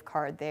here, the gift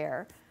card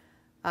there.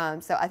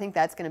 So I think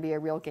that's going to be a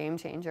real game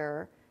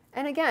changer.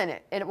 And again,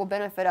 it will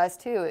benefit us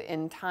too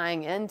in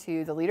tying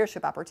into the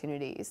leadership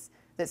opportunities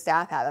that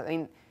staff have.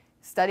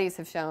 Studies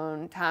have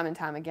shown time and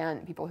time again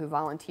that people who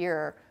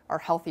volunteer are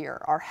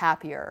healthier, are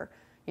happier,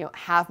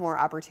 have more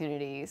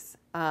opportunities,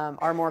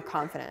 are more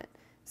confident.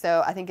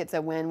 So I think it's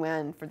a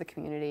win-win for the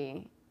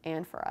community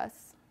and for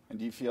us. And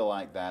do you feel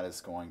like that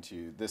is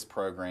this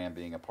program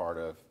being a part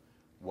of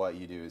what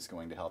you do is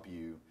going to help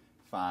you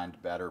find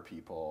better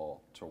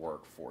people to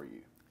work for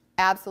you?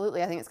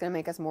 Absolutely. I think it's going to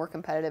make us more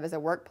competitive as a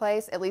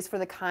workplace, at least for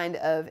the kind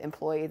of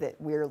employee that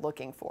we're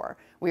looking for.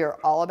 We are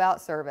all about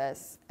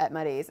service at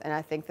Muddy's, and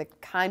I think the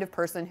kind of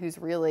person who's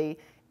really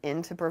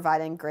into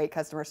providing great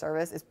customer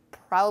service is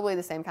probably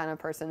the same kind of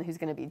person who's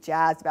going to be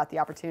jazzed about the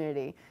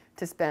opportunity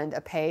to spend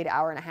a paid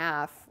hour and a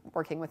half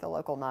working with a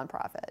local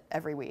nonprofit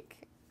every week.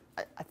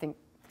 I think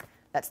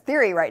that's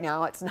theory right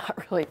now. It's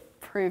not really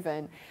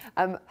proven.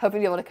 I'm hoping to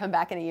be able to come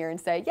back in a year and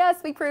say, yes,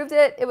 we proved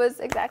it. It was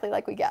exactly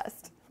like we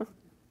guessed.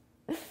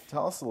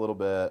 Tell us a little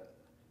bit.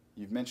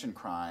 You've mentioned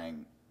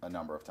crying a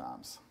number of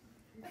times.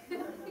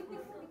 And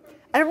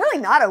I'm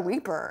really not a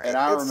weeper.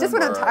 It's just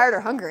when I'm tired or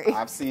hungry.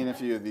 I've seen a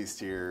few of these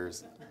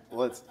tears.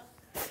 Let's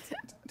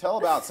tell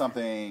about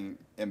something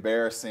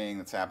embarrassing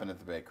that's happened at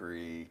the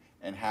bakery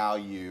and how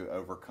you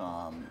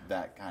overcome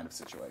that kind of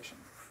situation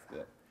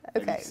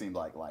that maybe seemed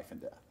like life and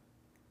death.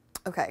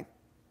 Okay.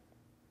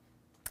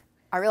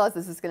 I realize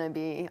this is going to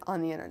be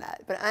on the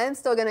internet, but I am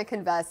still going to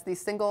confess the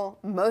single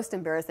most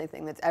embarrassing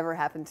thing that's ever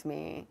happened to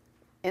me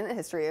in the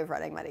history of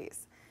Reading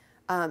Muddies.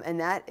 And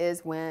that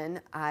is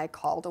when I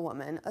called a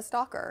woman a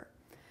stalker.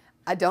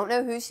 I don't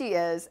know who she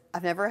is.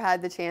 I've never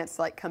had the chance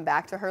to come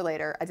back to her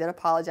later. I did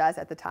apologize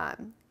at the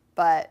time,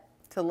 but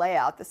to lay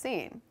out the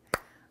scene.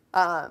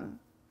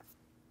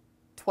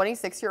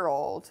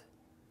 26-year-old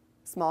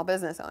small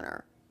business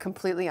owner,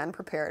 completely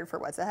unprepared for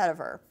what's ahead of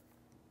her.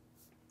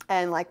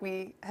 And like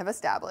we have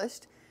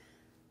established,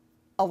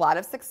 a lot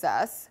of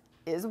success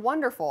is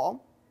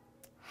wonderful,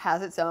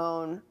 has its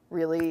own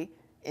really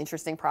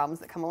interesting problems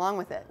that come along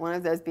with it. One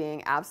of those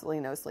being absolutely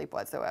no sleep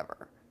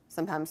whatsoever,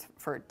 sometimes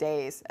for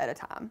days at a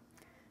time.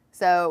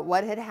 So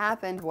what had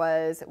happened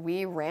was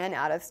we ran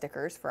out of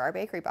stickers for our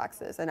bakery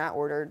boxes, and I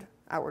ordered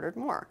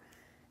more,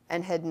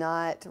 and had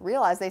not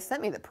realized they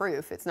sent me the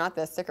proof. It's not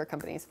the sticker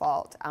company's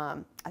fault.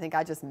 I think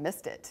I just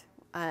missed it,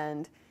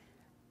 and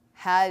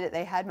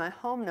they had my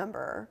home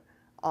number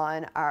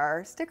on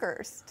our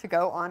stickers to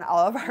go on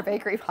all of our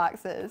bakery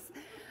boxes,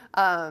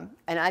 and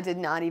I did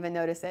not even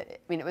notice it.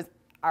 I mean, it was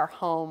our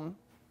home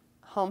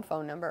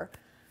phone number,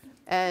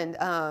 and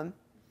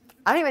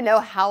I don't even know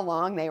how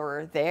long they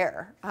were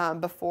there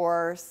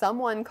before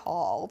someone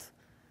called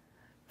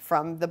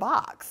from the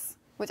box,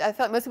 which I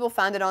felt most people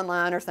found it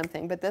online or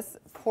something. But this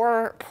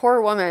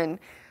poor woman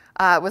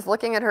was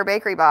looking at her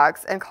bakery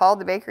box and called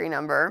the bakery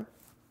number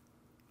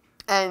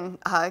and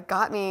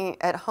got me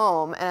at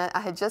home. And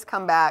I had just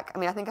come back. I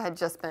mean, I think I had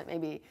just spent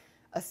maybe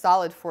a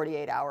solid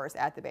 48 hours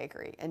at the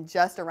bakery and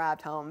just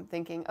arrived home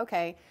thinking,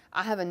 okay,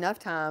 I have enough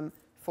time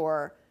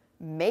for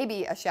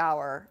maybe a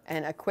shower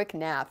and a quick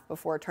nap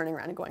before turning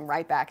around and going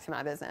right back to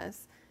my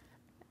business.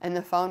 And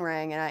the phone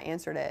rang and I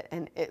answered it,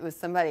 and it was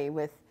somebody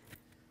with,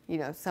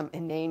 some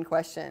inane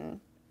question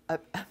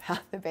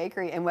about the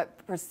bakery. And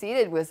what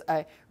proceeded was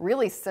a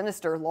really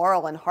sinister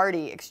Laurel and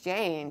Hardy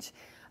exchange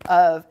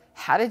of,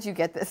 how did you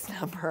get this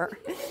number?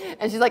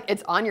 And she's like,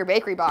 it's on your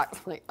bakery box.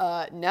 I'm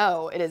like,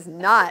 no, it is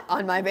not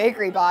on my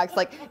bakery box.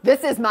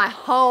 This is my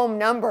home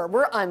number.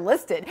 We're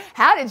unlisted.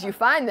 How did you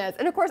find this?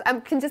 And of course, I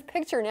can just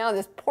picture now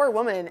this poor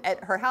woman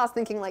at her house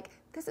thinking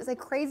this is a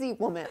crazy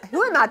woman.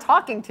 Who am I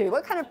talking to?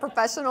 What kind of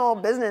professional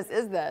business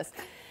is this?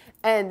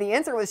 And the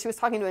answer was she was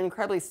talking to an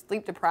incredibly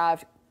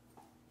sleep-deprived,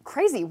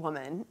 crazy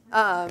woman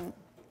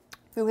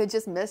who had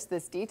just missed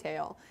this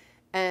detail.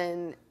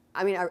 And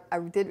I mean, I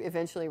did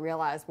eventually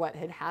realize what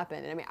had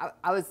happened. And I mean,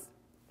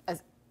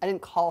 I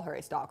didn't call her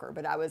a stalker,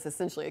 but I was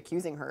essentially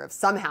accusing her of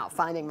somehow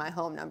finding my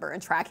home number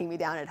and tracking me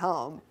down at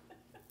home,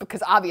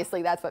 because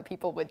obviously that's what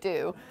people would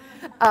do.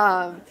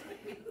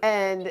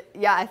 And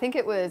yeah, I think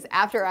it was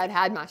after I'd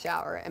had my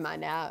shower and my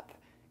nap,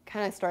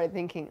 kind of started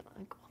thinking,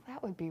 well,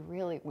 that would be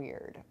really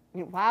weird. I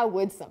mean, why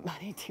would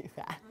somebody do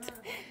that?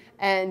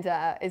 And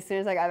as soon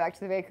as I got back to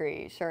the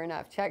bakery, sure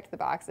enough, checked the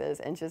boxes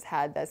and just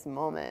had this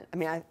moment. I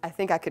mean, I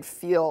think I could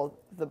feel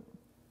the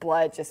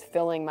blood just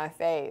filling my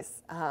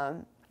face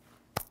and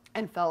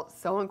felt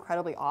so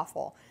incredibly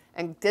awful,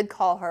 and did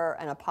call her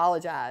and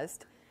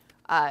apologized.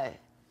 I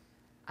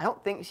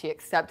don't think she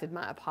accepted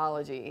my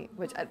apology,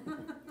 which I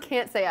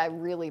can't say I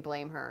really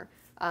blame her.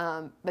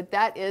 But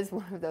that is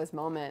one of those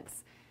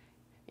moments.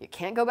 You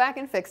can't go back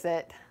and fix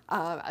it.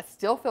 I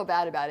still feel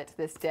bad about it to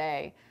this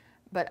day.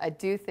 But I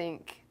do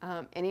think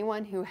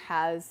anyone who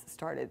has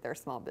started their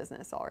small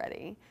business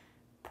already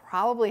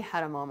probably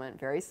had a moment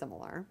very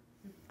similar.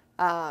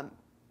 And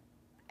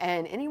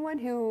anyone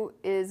who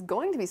is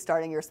going to be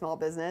starting your small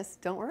business,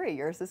 don't worry,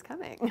 yours is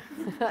coming.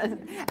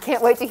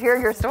 Can't wait to hear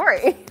your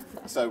story.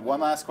 So one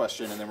last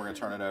question, and then we're going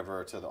to turn it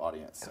over to the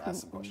audience to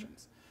ask some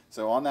questions.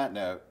 So on that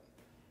note,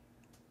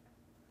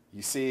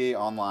 you see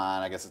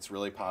online, I guess it's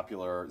really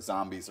popular,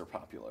 zombies are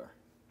popular.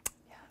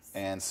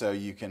 And so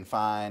you can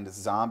find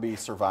zombie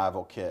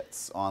survival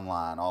kits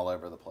online all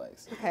over the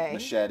place. Okay.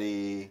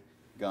 Machete,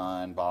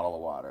 gun, bottle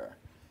of water.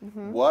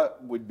 Mm-hmm.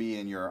 What would be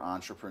in your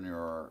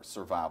entrepreneur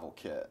survival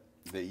kit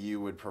that you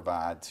would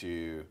provide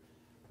to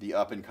the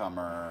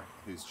up-and-comer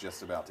who's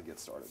just about to get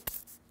started?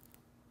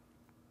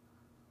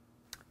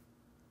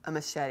 A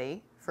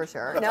machete, for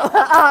sure.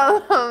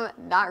 No,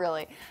 not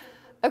really.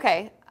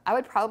 Okay, I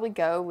would probably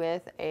go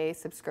with a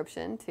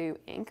subscription to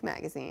Inc.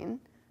 magazine.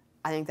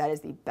 I think that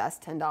is the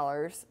best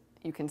 $10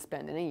 you can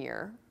spend in a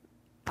year.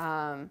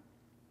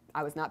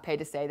 I was not paid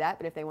to say that,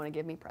 but if they want to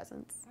give me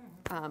presents,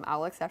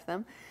 I'll accept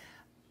them.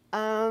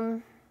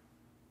 All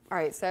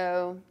right,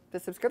 so the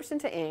subscription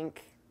to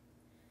Ink,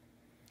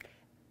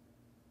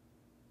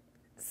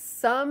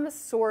 some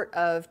sort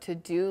of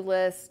to-do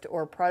list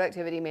or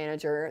productivity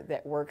manager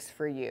that works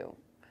for you.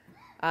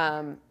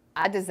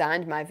 I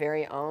designed my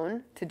very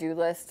own to-do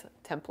list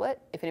template.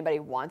 If anybody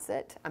wants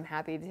it, I'm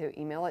happy to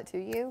email it to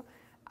you.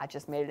 I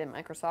just made it in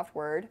Microsoft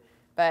Word,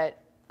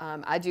 but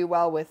I do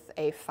well with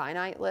a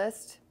finite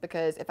list,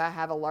 because if I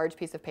have a large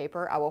piece of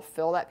paper, I will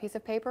fill that piece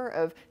of paper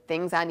of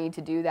things I need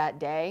to do that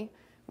day,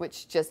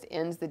 which just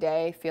ends the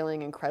day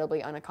feeling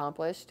incredibly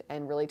unaccomplished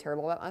and really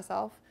terrible about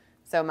myself.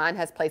 So mine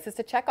has places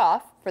to check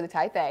off for the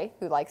type A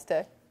who likes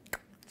to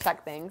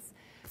check things.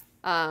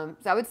 So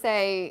I would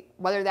say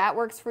whether that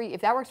works for you,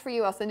 if that works for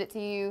you, I'll send it to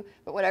you.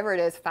 But whatever it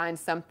is, find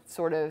some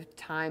sort of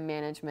time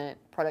management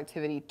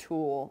productivity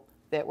tool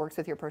that works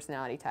with your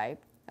personality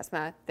type. That's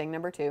my thing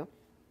number 2.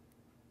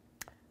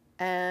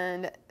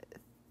 And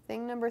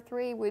thing number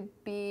 3 would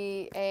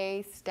be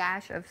a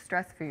stash of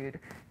stress food.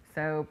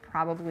 So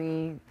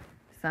probably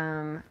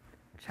some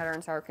cheddar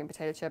and sour cream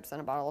potato chips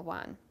and a bottle of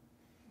wine.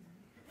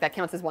 That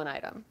counts as one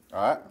item.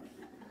 All right.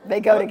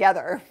 They go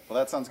together. Well,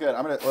 that sounds good.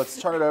 Let's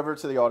turn it over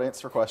to the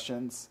audience for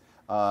questions.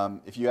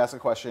 If you ask a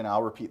question,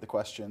 I'll repeat the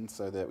question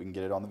so that we can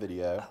get it on the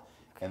video,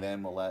 and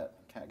then we'll let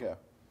Kat go.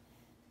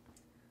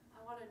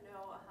 I want to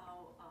know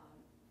how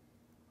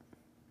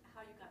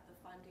you got the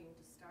funding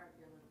to start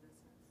your little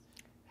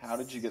business. How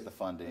did you get the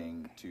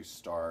funding to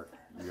start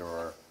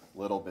your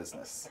little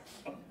business?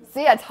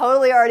 See, I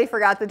totally already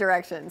forgot the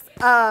directions.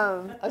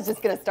 I was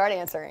just going to start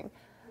answering.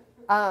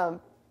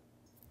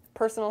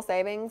 Personal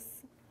savings.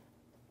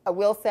 I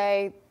will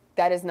say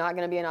that is not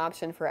going to be an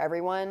option for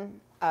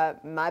everyone.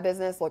 My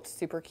business looked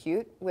super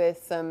cute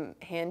with some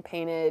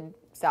hand-painted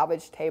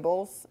salvage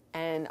tables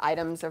and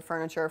items of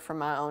furniture from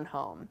my own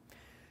home.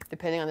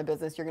 Depending on the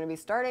business you're going to be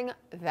starting,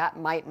 that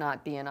might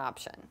not be an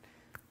option.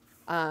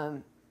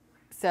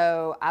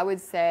 So I would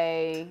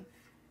say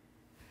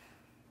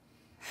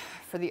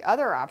for the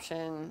other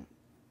option,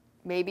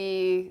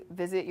 maybe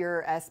visit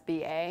your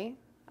SBA.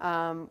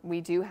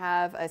 We do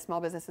have a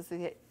small business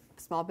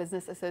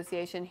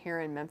association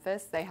here in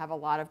Memphis. They have a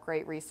lot of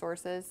great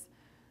resources.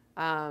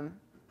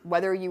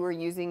 Whether you were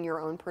using your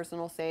own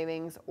personal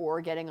savings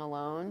or getting a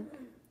loan,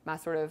 my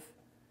sort of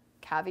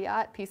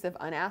caveat, piece of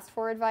unasked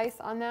for advice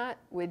on that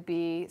would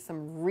be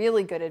some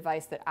really good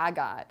advice that I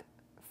got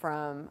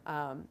from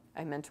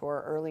a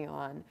mentor early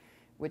on,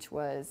 which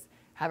was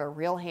have a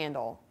real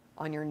handle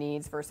on your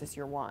needs versus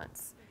your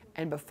wants.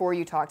 And before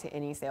you talk to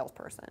any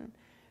salesperson,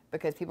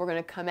 because people are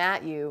going to come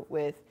at you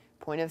with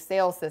point of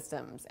sale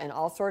systems and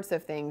all sorts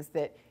of things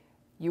that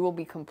you will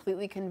be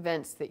completely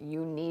convinced that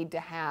you need to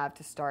have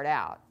to start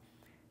out.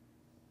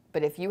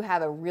 But if you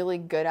have a really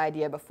good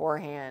idea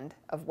beforehand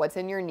of what's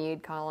in your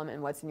need column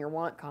and what's in your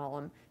want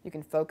column, you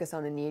can focus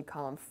on the need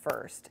column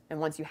first. And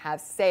once you have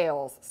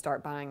sales,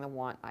 start buying the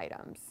want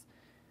items.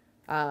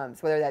 So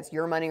whether that's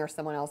your money or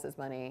someone else's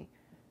money,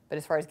 but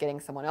as far as getting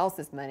someone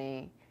else's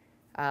money,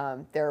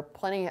 there are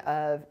plenty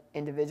of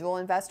individual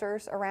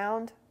investors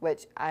around,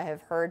 which I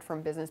have heard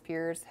from business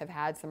peers have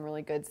had some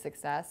really good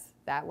success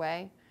that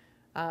way.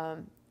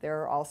 There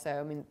are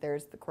also,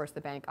 there's of course the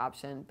bank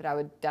option, but I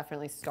would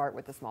definitely start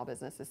with the Small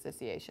Business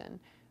Association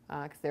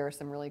because there are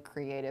some really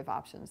creative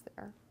options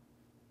there.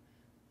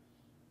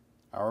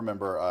 I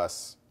remember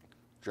us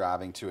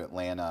driving to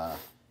Atlanta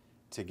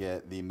to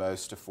get the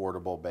most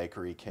affordable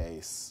bakery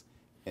case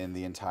in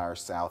the entire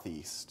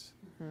Southeast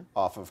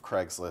off of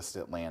Craigslist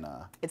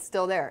Atlanta. It's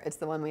still there. It's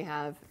the one we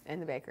have in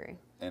the bakery.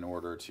 In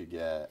order to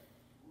get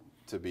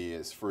to be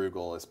as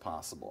frugal as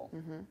possible.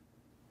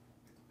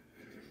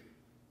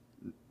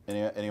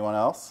 Anyone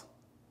else?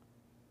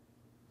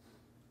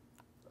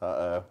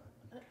 Uh-oh.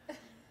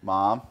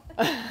 Mom?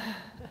 Don't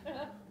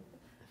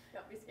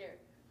be scared.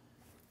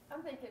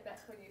 I'm thinking back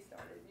when you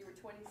started. You were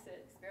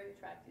 26, very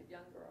attractive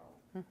young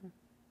girl.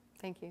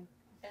 Thank you.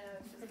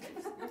 And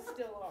you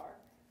still are.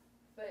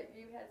 But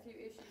you had a few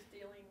issues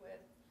dealing with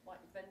like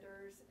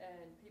vendors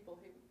and people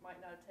who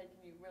might not have taken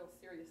you real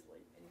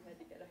seriously, and you had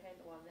to get a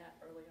handle on that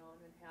early on.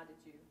 And how did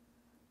you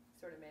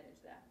sort of manage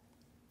that?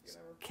 Do you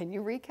remember? Can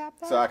you recap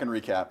that? So I can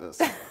recap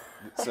this.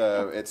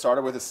 So it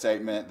started with a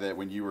statement that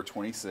when you were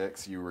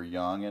 26, you were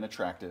young and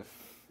attractive,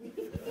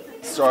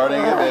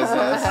 starting a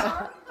business.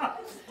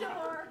 Still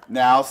are.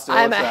 Now still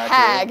I'm attractive. a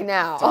hag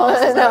now.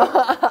 Thomas is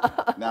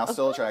that. Now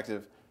still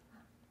attractive.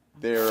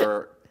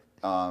 There,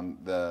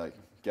 the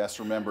guest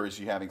remembers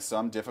you having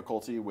some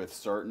difficulty with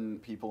certain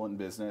people in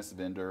business,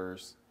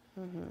 vendors,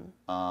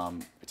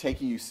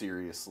 taking you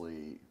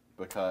seriously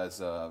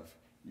because of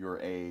your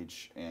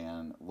age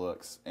and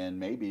looks, and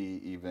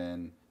maybe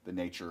even the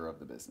nature of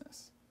the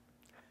business.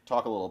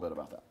 Talk a little bit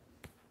about that.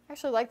 I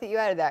actually like that you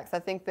added that because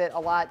I think that a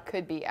lot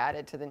could be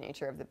added to the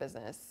nature of the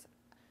business.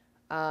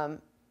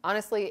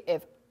 Honestly,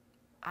 if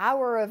I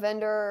were a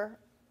vendor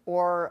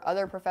or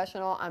other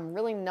professional, I'm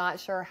really not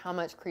sure how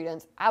much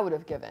credence I would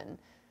have given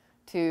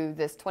to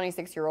this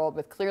 26-year-old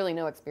with clearly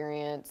no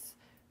experience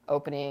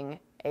opening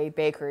a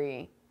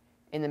bakery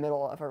in the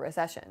middle of a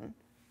recession,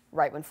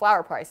 right when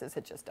flour prices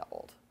had just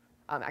doubled.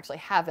 Actually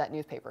have that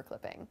newspaper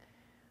clipping.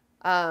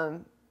 I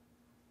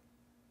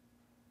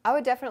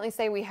would definitely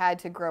say we had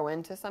to grow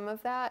into some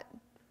of that.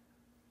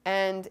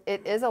 And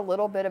it is a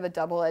little bit of a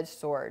double-edged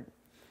sword.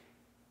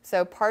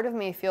 So part of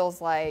me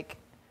feels like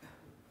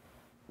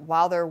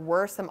while there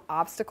were some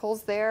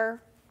obstacles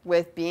there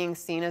with being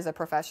seen as a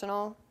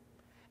professional,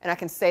 and I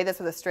can say this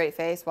with a straight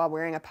face while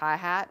wearing a pie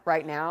hat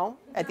right now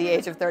at the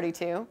age of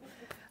 32,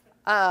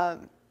 I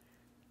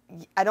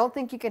don't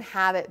think you can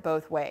have it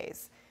both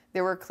ways.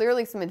 There were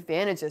clearly some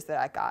advantages that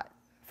I got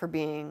for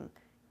being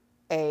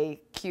a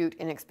cute,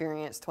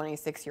 inexperienced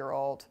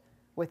 26-year-old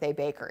with a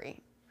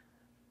bakery.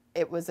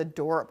 It was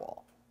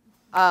adorable.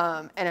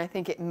 And I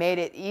think it made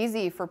it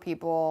easy for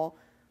people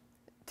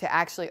to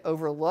actually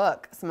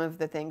overlook some of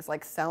the things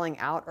like selling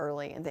out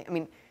early. And I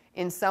mean,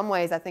 in some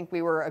ways, I think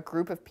we were a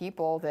group of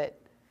people that,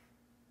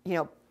 you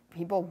know,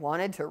 people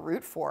wanted to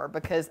root for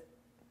because,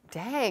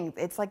 dang,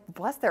 it's like,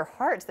 bless their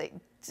hearts, they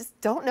just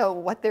don't know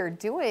what they're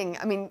doing.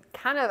 I mean,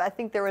 kind of, I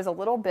think there was a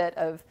little bit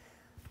of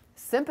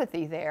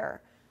sympathy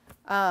there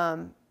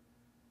that,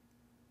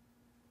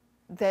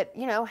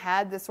 you know,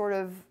 had the sort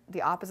of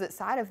the opposite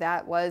side of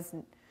that was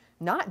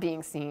not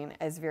being seen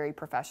as very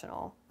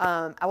professional.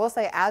 I will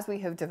say as we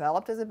have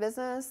developed as a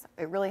business,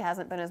 it really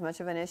hasn't been as much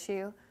of an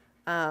issue.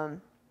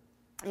 You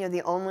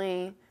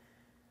know,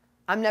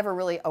 I'm never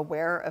really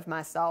aware of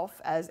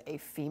myself as a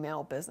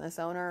female business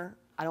owner.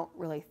 I don't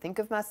really think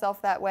of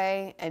myself that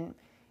way. And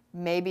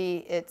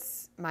maybe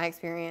it's my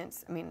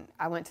experience. I mean,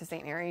 I went to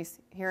St. Mary's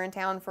here in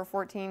town for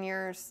 14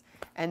 years,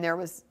 and there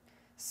was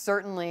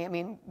certainly, I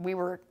mean, we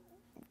were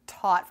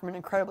taught from an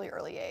incredibly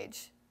early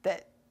age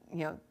that, you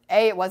know,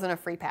 A, it wasn't a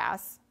free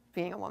pass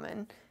being a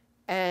woman,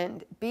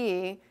 and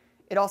B,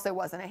 it also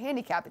wasn't a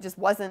handicap. It just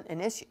wasn't an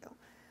issue.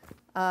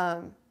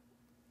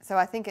 So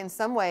I think in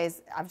some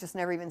ways, I've just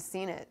never even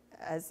seen it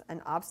as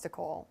an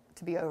obstacle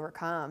to be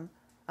overcome.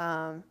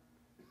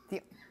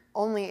 The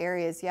only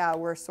areas, yeah,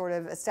 we're sort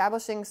of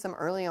establishing some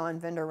early on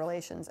vendor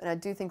relations, and I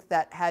do think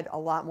that had a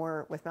lot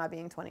more with my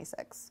being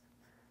 26.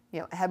 You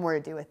know, it had more to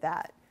do with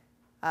that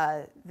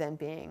than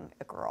being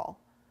a girl.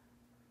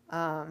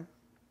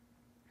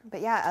 But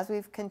yeah, as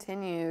we've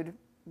continued,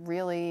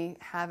 really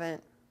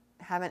haven't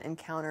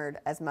encountered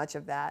as much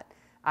of that.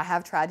 I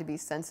have tried to be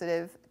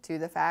sensitive to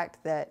the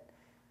fact that,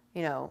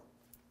 you know,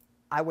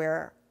 I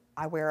wear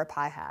a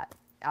pie hat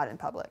out in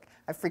public.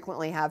 I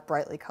frequently have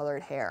brightly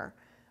colored hair.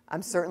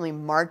 I'm certainly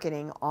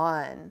marketing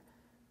on,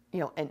 you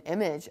know, an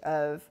image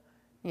of,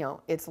 you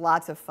know, it's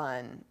lots of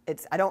fun.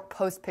 I don't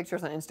post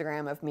pictures on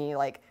Instagram of me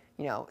like,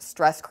 you know,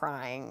 stress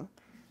crying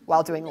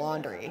while doing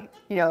laundry.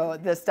 You know,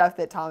 the stuff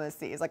that Thomas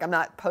sees. Like, I'm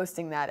not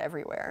posting that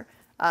everywhere.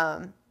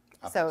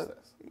 So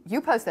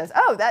you post those.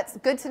 Oh, that's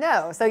good to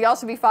know. So y'all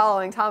should be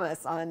following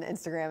Thomas on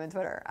Instagram and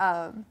Twitter.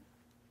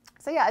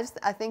 So yeah,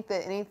 I think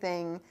that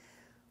anything,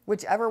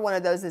 whichever one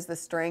of those is the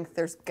strength,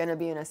 there's going to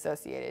be an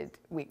associated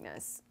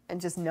weakness. And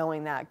just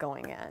knowing that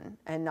going in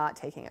and not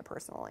taking it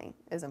personally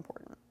is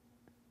important.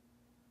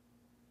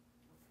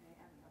 Okay,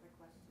 I have another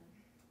question.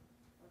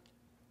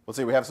 Let's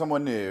see, we have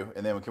someone new,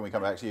 and then can we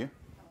come back to you?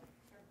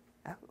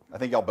 Oh. I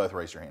think y'all both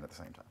raised your hand at the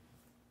same time.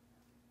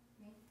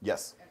 Me?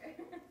 Yes. Okay.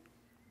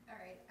 All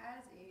right,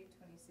 as a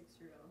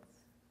 26-year-old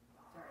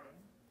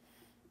starting,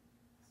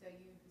 so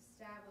you've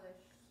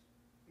established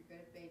you're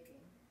good at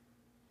baking.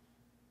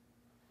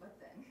 What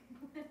then?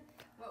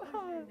 What was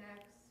your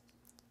next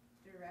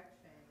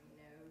direction?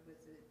 You know, was it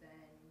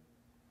then,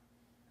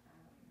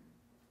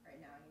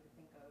 right now I need to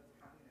think of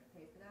how I'm going to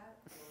pay for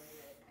that? Or was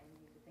it I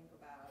need to think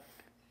about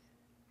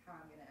how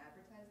I'm going to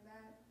advertise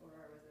that?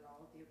 Or was it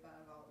all of the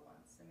above all at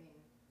once? I mean,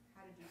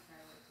 how did you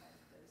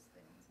prioritize those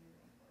things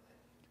moving forward?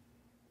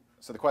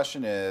 So the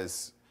question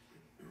is,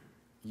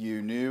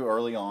 you knew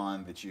early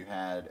on that you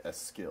had a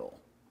skill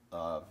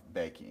of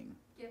baking.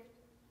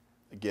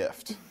 A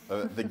gift.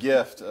 The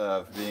gift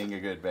of being a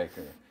good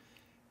baker.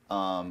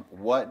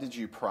 What did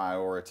you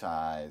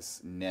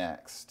prioritize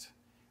next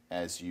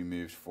as you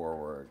moved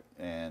forward?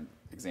 And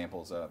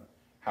examples of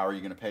how are you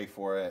going to pay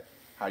for it?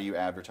 How do you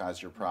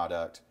advertise your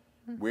product?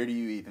 Where do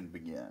you even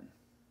begin?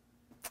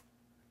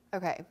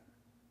 Okay.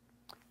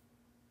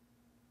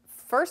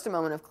 First, a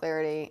moment of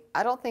clarity.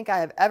 I don't think I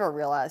have ever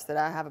realized that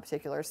I have a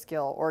particular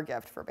skill or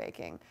gift for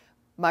baking.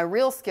 My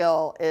real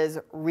skill is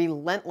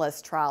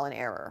relentless trial and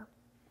error,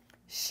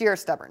 sheer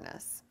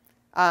stubbornness.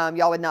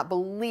 Y'all would not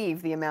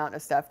believe the amount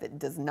of stuff that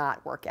does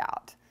not work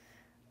out.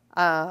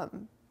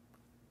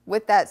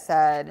 With that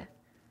said,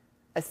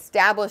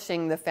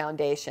 establishing the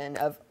foundation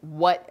of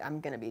what I'm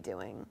going to be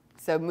doing.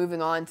 So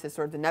moving on to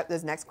sort of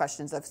those next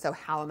questions of, so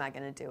how am I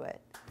going to do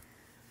it?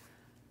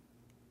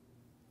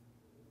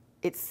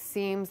 It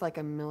seems like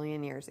a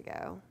million years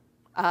ago.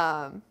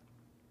 But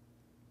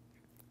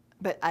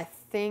I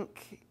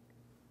think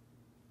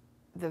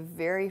the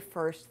very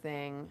first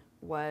thing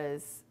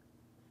was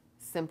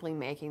simply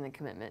making the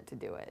commitment to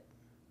do it.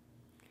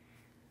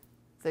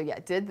 So yeah,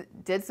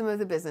 did some of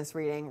the business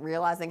reading,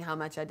 realizing how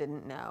much I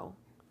didn't know,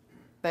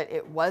 but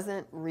it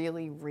wasn't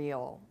really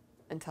real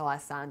until I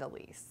signed a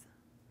lease.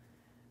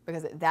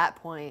 because at that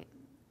point,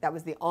 that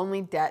was the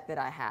only debt that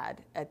I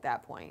had at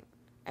that point.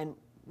 And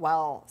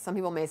while some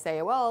people may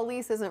say, well, a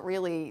lease isn't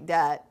really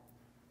debt,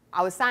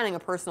 I was signing a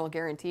personal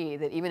guarantee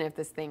that even if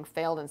this thing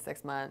failed in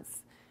 6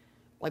 months,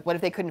 like what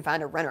if they couldn't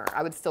find a renter?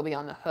 I would still be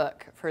on the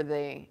hook for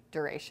the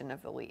duration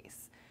of the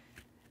lease.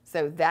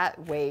 So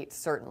that weight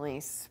certainly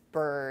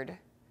spurred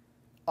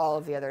all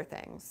of the other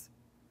things.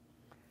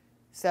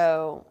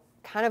 So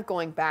kind of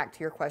going back to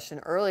your question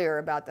earlier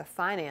about the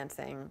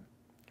financing,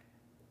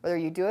 whether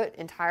you do it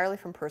entirely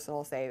from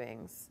personal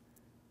savings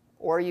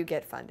or you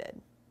get funded,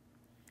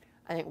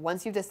 I think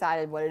once you've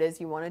decided what it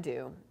is you want to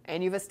do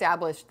and you've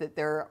established that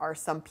there are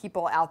some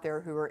people out there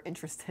who are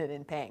interested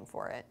in paying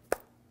for it,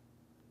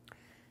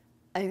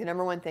 I think the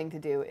number one thing to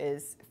do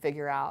is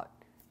figure out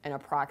an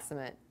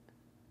approximate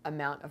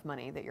amount of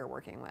money that you're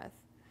working with.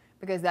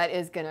 Because that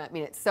is going to, I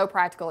mean, it's so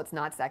practical, it's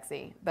not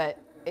sexy,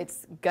 but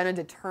it's going to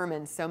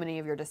determine so many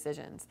of your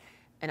decisions.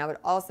 And I would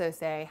also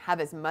say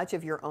have as much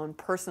of your own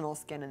personal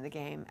skin in the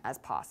game as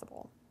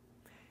possible,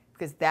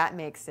 because that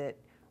makes it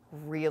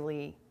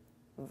really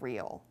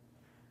real.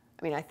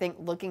 I mean, I think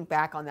looking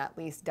back on that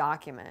lease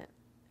document,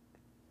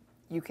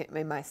 you can,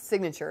 in my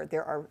signature,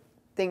 there are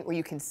things where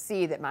you can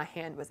see that my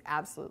hand was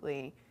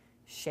absolutely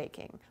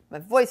shaking. My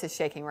voice is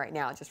shaking right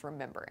now, just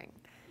remembering.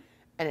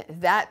 And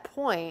at that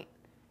point,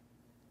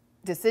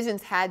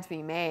 decisions had to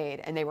be made,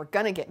 and they were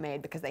going to get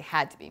made because they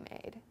had to be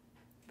made.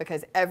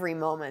 Because every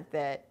moment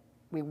that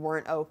we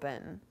weren't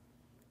open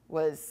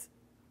was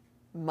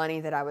money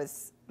that I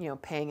was,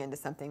 paying into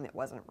something that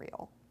wasn't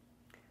real.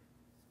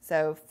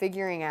 So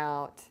figuring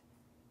out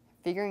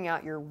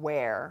your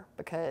where,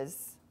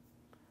 because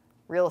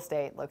real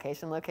estate,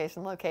 location,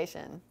 location,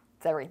 location,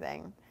 it's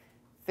everything.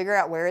 Figure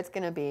out where it's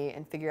going to be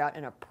and figure out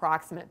an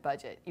approximate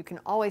budget. You can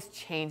always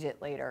change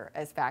it later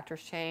as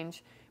factors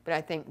change, but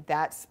I think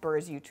that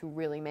spurs you to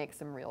really make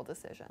some real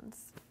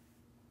decisions.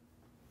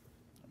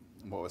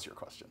 What was your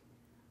question?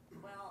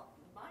 Well,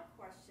 my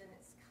question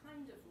is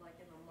kind of like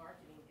in the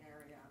marketing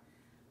area.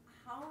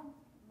 How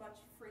much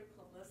free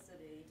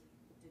publicity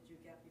did you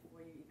get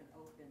before you even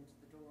opened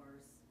the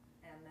doors?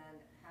 And then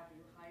have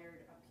you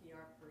hired a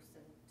PR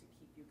person to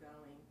keep you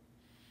going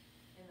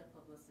in the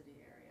publicity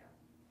area?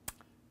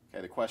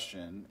 Okay, the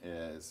question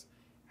is,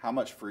 how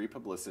much free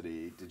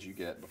publicity did you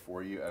get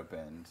before you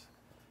opened?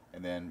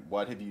 And then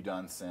what have you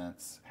done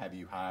since? Have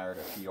you hired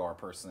a PR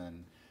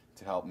person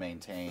to help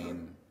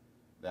maintain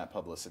that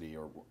publicity,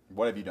 or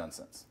what have you done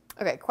since?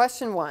 Okay,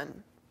 question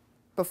one,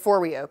 before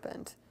we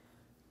opened,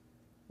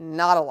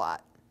 not a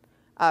lot.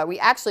 We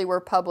actually were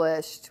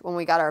published, when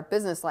we got our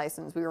business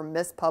license, we were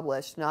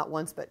mispublished not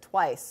once but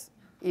twice,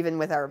 even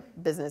with our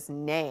business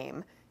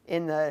name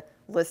in the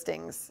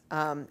listings,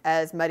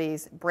 as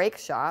Muddy's Break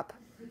Shop,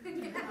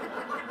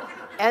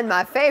 and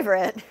my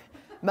favorite,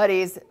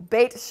 Muddy's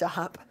Bait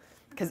Shop,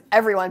 because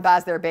everyone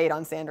buys their bait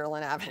on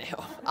Sanderlin Avenue,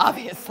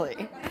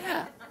 obviously.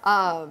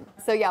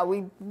 So yeah,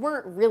 we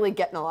weren't really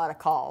getting a lot of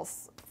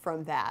calls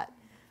from that.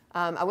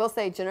 I will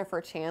say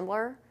Jennifer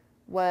Chandler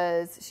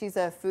she's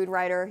a food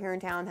writer here in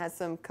town, has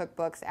some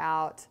cookbooks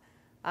out.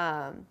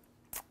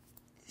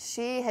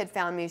 She had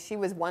found me, she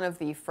was one of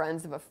the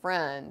friends of a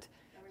friend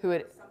who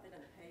had,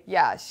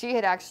 yeah, she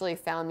had actually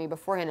found me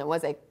beforehand. It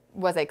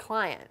was a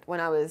client when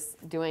I was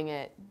doing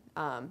it,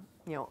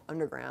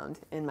 underground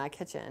in my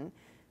kitchen.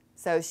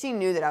 So she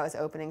knew that I was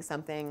opening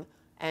something,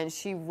 and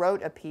she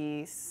wrote a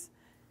piece.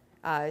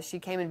 She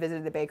came and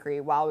visited the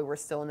bakery while we were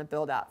still in the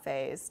build-out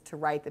phase to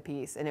write the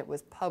piece, and it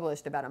was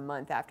published about a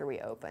month after we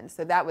opened.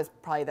 So that was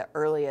probably the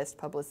earliest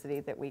publicity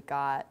that we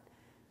got.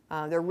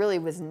 There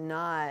was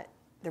not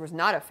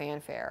a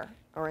fanfare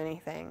or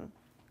anything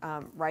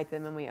right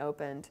then when we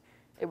opened.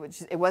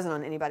 It wasn't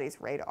on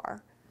anybody's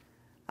radar.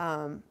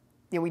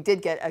 We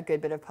did get a good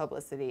bit of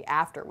publicity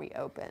after we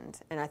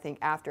opened, and I think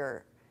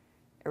after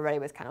everybody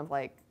was kind of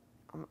like,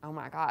 oh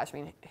my gosh, I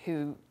mean,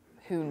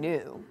 who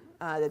knew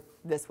that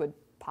this would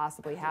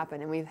possibly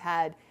happen? And we've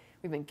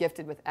been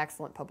gifted with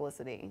excellent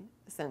publicity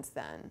since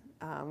then.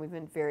 We've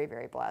been very,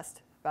 very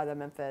blessed by the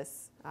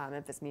Memphis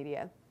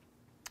media.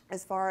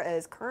 As far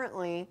as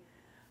currently,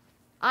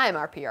 I am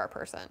our PR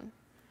person.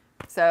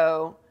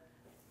 So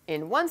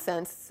in one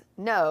sense,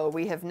 no,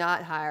 we have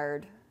not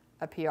hired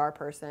a PR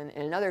person.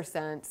 In another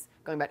sense,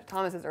 going back to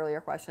Thomas's earlier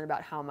question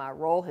about how my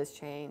role has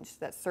changed,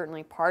 that's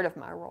certainly part of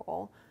my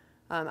role.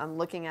 I'm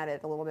looking at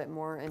it a little bit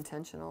more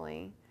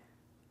intentionally.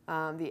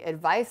 The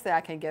advice that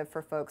I can give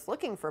for folks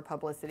looking for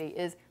publicity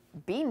is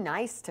be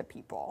nice to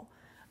people.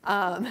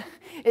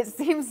 It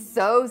seems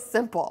so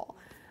simple,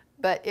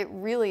 but it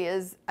really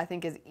is, I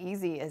think, as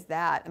easy as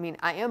that. I mean,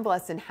 I am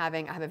blessed in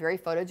I have a very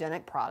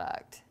photogenic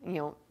product.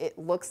 It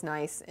looks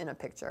nice in a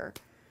picture.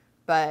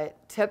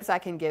 But tips I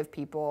can give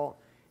people,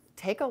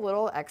 take a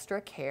little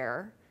extra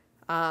care.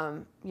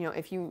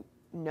 If you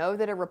know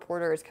that a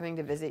reporter is coming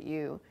to visit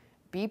you,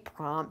 be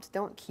prompt.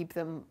 Don't keep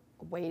them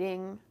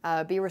waiting.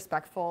 Be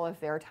respectful of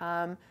their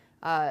time.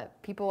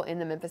 People in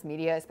the Memphis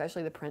media,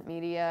 especially the print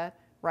media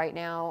right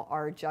now,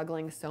 are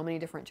juggling so many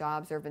different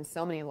jobs. There have been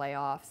so many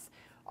layoffs.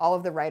 all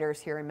of the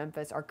writers here in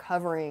Memphis are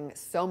covering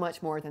so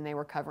much more than they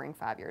were covering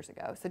 5 years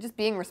ago. So just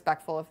being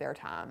respectful of their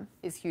time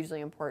is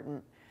hugely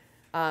important.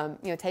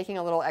 Taking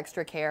a little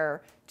extra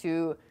care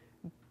to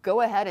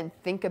go ahead and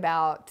think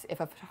about,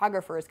 if a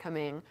photographer is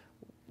coming,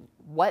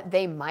 what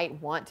they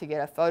might want to get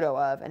a photo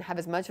of, and have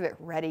as much of it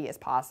ready as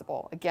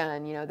possible.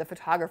 Again, the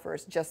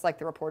photographers, just like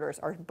the reporters,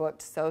 are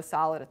booked so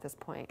solid at this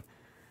point.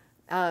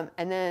 And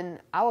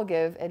then I will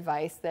give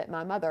advice that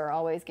my mother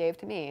always gave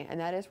to me, and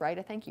that is write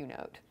a thank you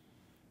note.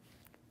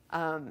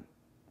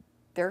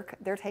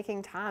 They're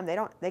taking time.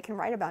 They can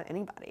write about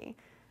anybody.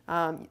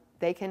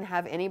 They can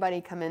have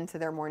anybody come into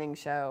their morning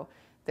show.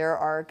 There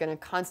are going to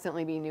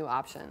constantly be new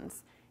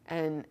options,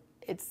 and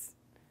it's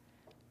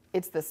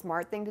the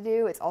smart thing to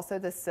do. It's also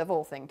the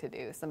civil thing to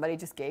do. Somebody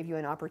just gave you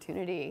an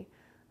opportunity.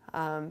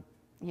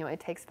 It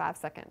takes 5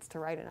 seconds to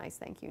write a nice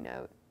thank you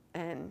note,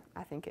 and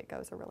I think it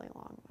goes a really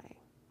long way.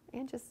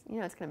 And just,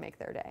 it's going to make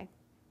their day.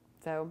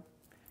 So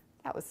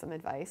that was some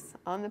advice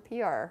on the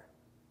PR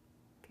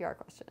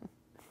question.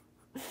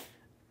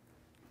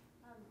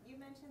 You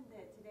mentioned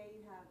that today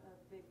you have a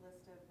big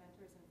list of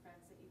mentors and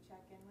friends that you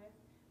check in with.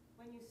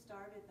 When you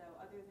started, though,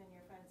 other than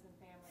your friends and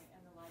family and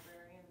the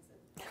librarians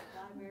at the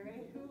public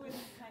library, who was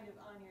kind of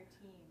on your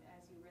team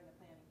as you were in the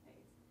planning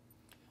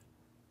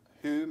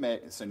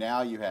phase? So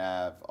now you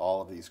have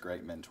all of these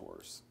great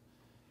mentors.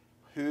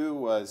 Who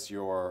was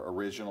your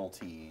original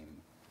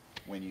team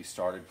when you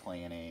started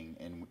planning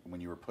and when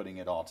you were putting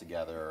it all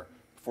together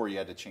before you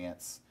had the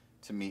chance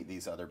to meet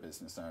these other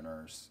business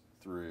owners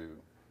through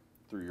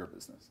your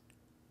business?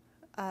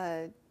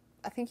 I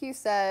think you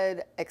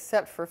said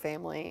except for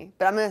family,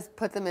 but I'm going to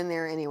put them in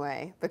there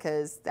anyway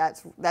because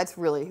that's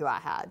really who I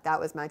had. That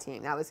was my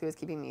team. That was who was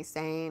keeping me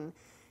sane,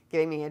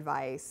 giving me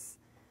advice,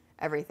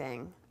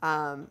 everything.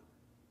 I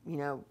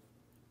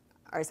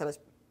already said it was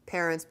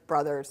parents,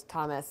 brothers,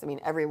 Thomas. I mean,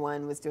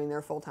 everyone was doing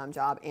their full-time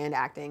job and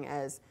acting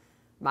as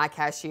my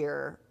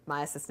cashier,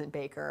 my assistant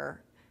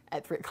baker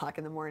at 3 o'clock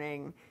in the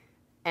morning,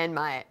 and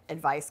my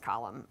advice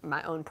column,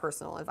 my own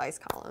personal advice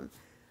column.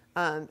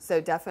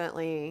 So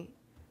definitely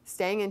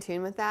staying in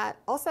tune with that.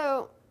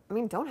 Also,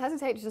 don't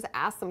hesitate to just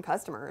ask some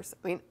customers.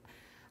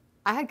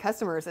 I had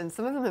customers, and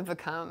some of them have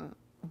become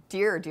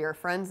dear, dear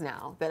friends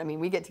now that,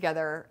 we get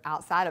together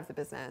outside of the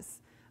business.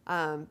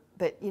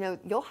 But,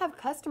 you'll have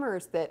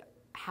customers that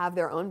have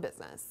their own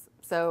business.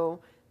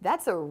 So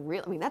that's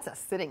that's a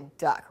sitting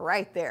duck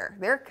right there.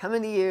 They're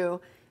coming to you.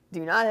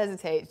 Do not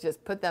hesitate.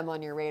 Just put them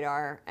on your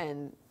radar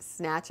and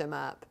snatch them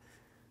up.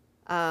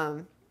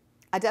 I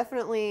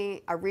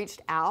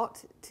reached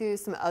out to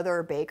some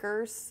other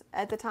bakers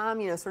at the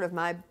time, sort of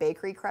my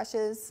bakery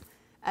crushes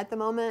at the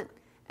moment.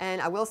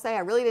 And I will say I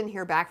really didn't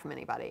hear back from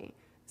anybody.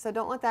 So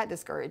don't let that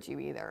discourage you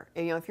either.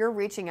 If you're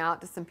reaching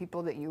out to some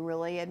people that you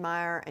really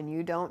admire and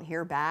you don't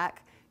hear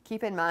back,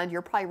 keep in mind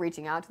you're probably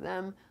reaching out to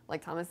them,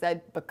 like Thomas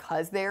said,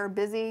 because they're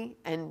busy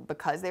and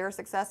because they are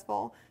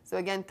successful. So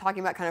again,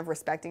 talking about kind of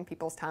respecting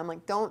people's time,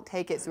 don't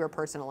take it super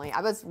personally. I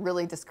was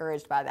really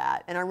discouraged by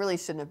that, and I really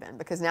shouldn't have been,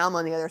 because now I'm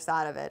on the other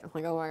side of it. I'm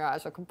like, oh my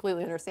gosh, I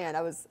completely understand.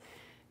 I was,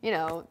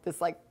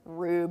 this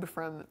rube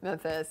from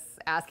Memphis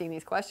asking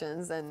these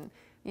questions, and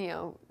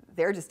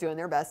they're just doing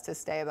their best to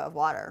stay above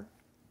water.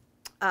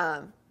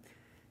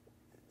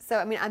 So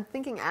I'm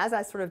thinking as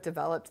I sort of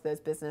developed those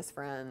business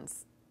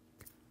friends,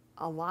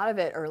 a lot of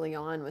it early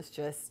on was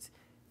just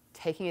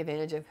taking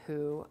advantage of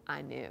who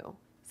I knew.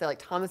 So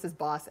Thomas's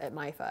boss at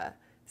MIFA,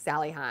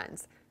 Sally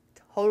Hines,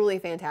 totally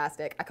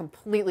fantastic. I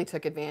completely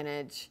took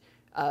advantage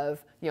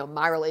of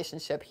my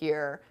relationship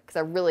here because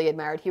I really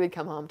admired. He would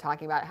come home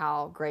talking about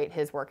how great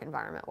his work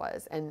environment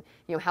was and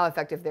how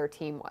effective their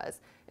team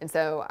was. And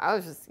so I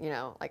was just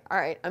all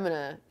right, I'm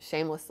gonna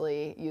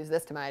shamelessly use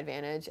this to my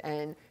advantage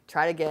and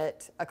try to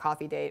get a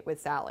coffee date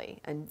with Sally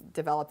and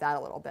develop that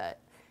a little bit.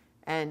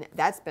 And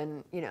that's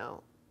been,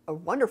 a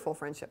wonderful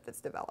friendship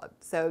that's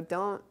developed. So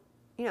don't,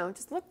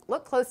 just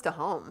look close to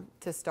home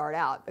to start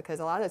out, because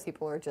a lot of those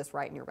people are just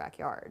right in your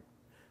backyard.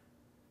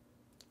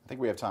 I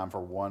think we have time for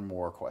one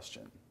more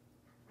question.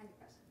 I have a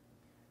question.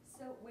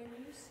 So when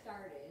you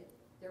started,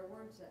 there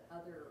weren't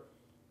other,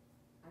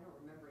 I don't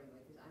remember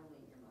anyway, because I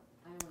only hear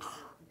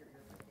your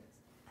cupcakes.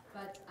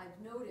 But I've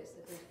noticed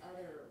that there's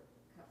other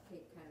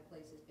cupcake kind of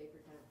places,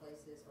 bakery kind of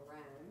places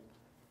around.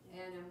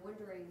 And I'm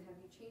wondering, have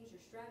you changed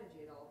your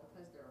strategy at all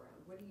because they're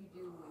around? What do you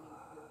do when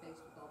you're faced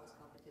with all this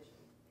competition?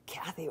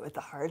 Kathy with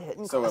the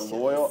hard-hitting So questions.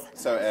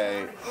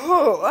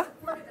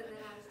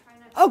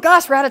 Oh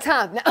gosh, we're out of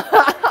time. No. I'll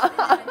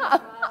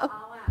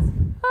ask.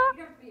 You don't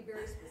have to be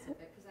very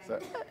specific, because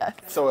I know.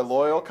 So a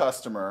loyal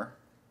customer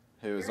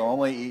who has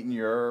only eaten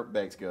your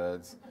baked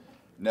goods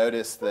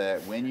noticed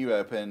that when you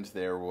opened,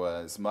 there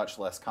was much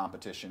less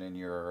competition in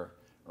your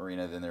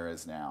arena than there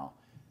is now.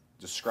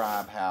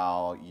 Describe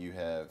how you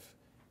have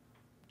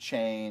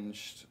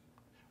changed,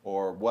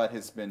 or what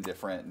has been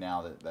different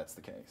now that that's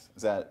the case.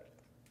 Is that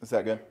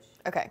good?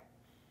 Okay.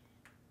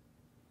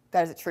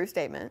 That is a true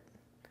statement.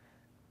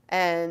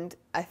 And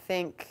I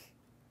think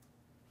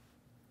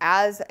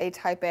as a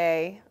type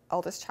A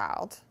eldest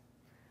child,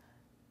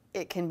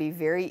 it can be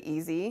very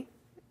easy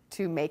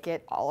to make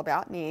it all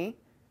about me.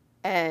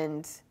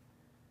 And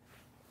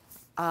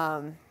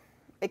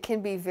it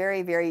can be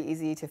very, very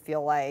easy to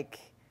feel like,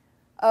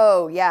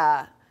 oh,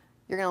 yeah,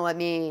 you're going to let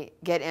me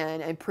get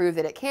in and prove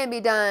that it can be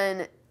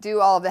done, do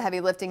all of the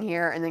heavy lifting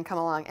here, and then come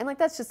along. And like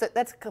that's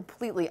a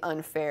completely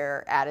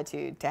unfair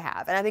attitude to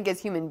have. And I think as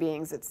human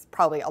beings, it's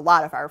probably a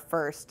lot of our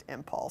first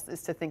impulse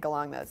is to think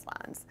along those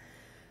lines.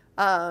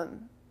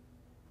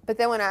 But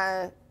then when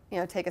I,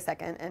 take a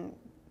second and,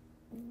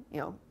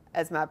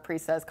 as my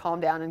priest says,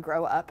 calm down and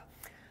grow up,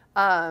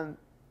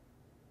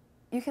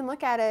 you can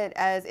look at it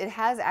as it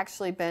has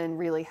actually been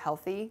really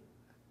healthy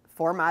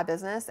for my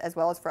business as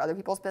well as for other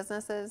people's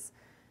businesses.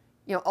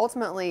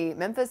 Ultimately,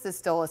 Memphis is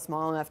still a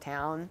small enough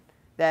town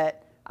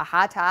that a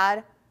high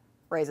tide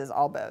raises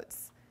all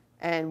boats.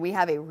 And we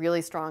have a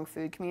really strong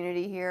food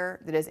community here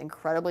that is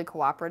incredibly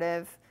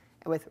cooperative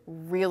and with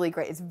really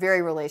great, it's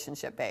very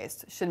relationship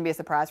based. Shouldn't be a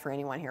surprise for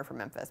anyone here from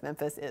Memphis.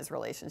 Memphis is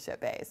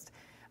relationship based.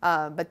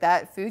 But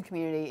that food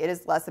community, it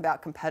is less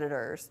about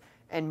competitors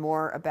and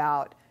more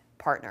about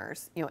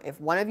partners. If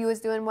one of you is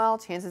doing well,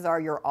 chances are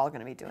you're all going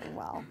to be doing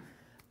well.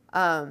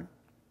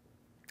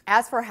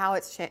 As for how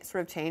it's sort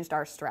of changed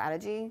our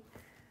strategy,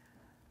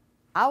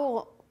 I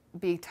will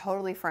be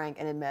totally frank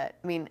and admit,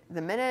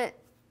 the minute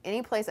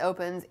any place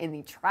opens in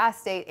the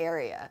tri-state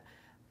area,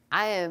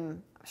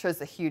 I'm sure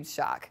it's a huge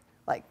shock.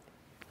 Like,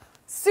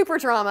 super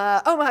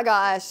drama, oh my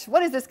gosh,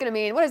 what is this going to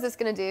mean? What is this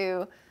going to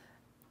do?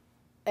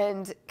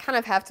 And kind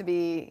of have to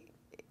be,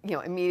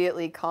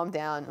 immediately calm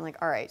down and like,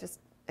 all right, just,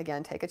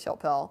 again, take a chill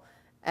pill.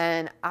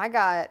 And I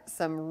got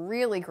some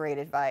really great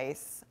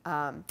advice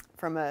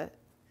from a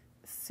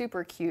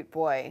super cute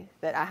boy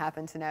that I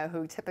happen to know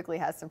who typically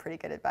has some pretty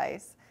good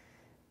advice.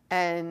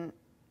 And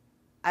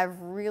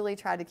I've really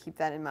tried to keep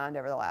that in mind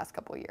over the last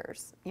couple of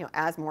years,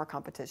 as more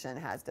competition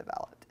has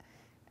developed.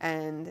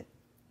 And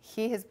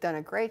he has done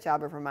a great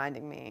job of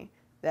reminding me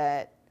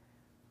that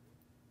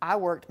I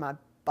worked my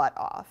butt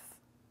off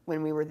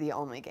when we were the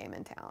only game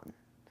in town,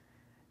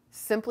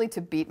 simply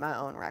to beat my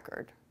own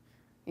record.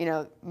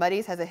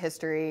 Muddy's has a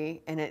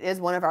history, and it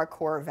is one of our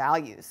core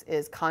values,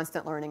 is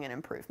constant learning and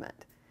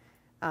improvement.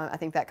 I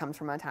think that comes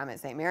from my time at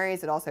St.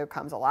 Mary's. It also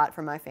comes a lot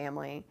from my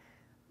family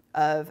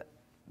of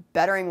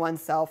bettering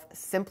oneself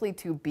simply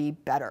to be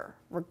better,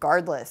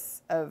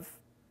 regardless of,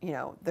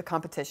 the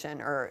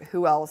competition or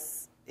who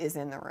else is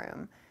in the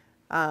room.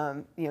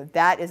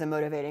 That is a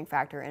motivating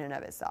factor in and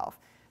of itself.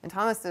 And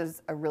Thomas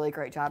does a really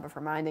great job of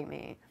reminding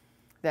me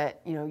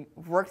that,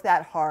 worked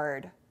that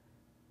hard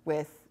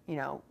with,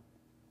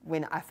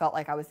 when I felt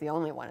like I was the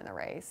only one in the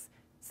race.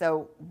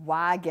 So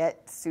why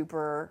get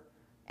super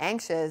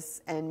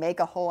anxious and make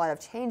a whole lot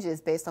of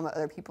changes based on what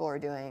other people are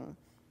doing?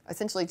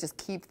 Essentially just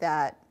keep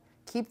that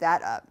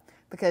up,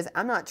 because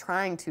I'm not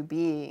trying to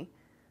be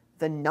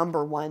the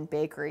 #1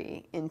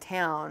 bakery in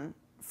town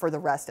for the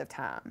rest of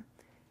time.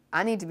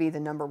 I need to be the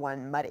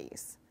 #1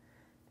 Muddy's.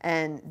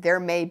 And there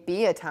may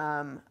be a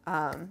time,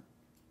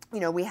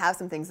 we have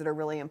some things that are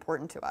really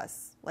important to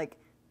us, like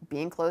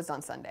being closed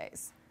on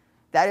Sundays.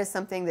 That is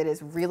something that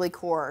is really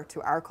core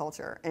to our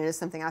culture, and it is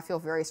something I feel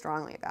very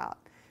strongly about.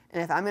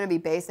 And if I'm going to be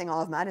basing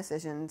all of my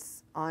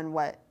decisions on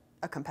what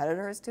a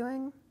competitor is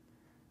doing,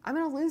 I'm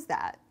going to lose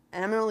that.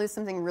 And I'm going to lose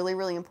something really,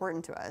 really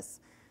important to us.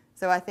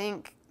 So I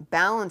think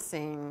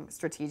balancing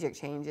strategic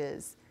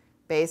changes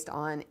based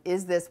on,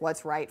 is this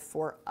what's right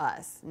for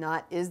us,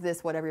 not is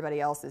this what everybody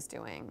else is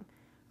doing.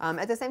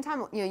 At the same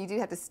time, you do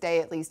have to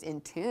stay at least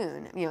in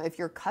tune. If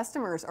your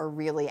customers are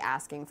really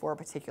asking for a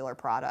particular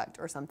product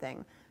or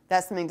something,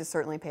 that's something to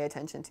certainly pay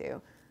attention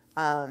to.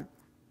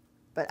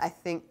 But I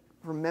think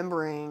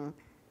remembering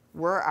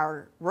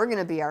we're going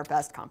to be our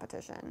best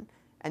competition.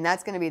 And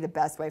that's going to be the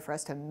best way for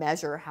us to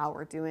measure how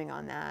we're doing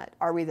on that.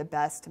 Are we the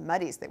best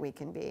Muddies that we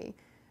can be?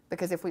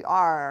 Because if we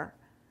are,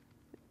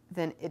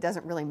 then it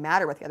doesn't really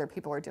matter what the other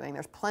people are doing.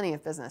 There's plenty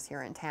of business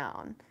here in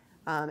town.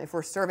 If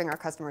we're serving our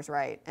customers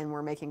right and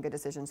we're making good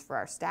decisions for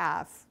our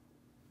staff,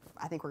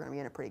 I think we're going to be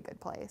in a pretty good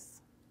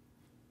place.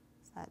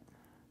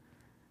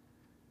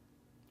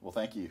 Well,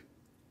 thank you.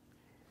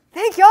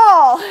 Thank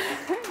y'all.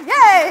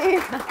 Yay.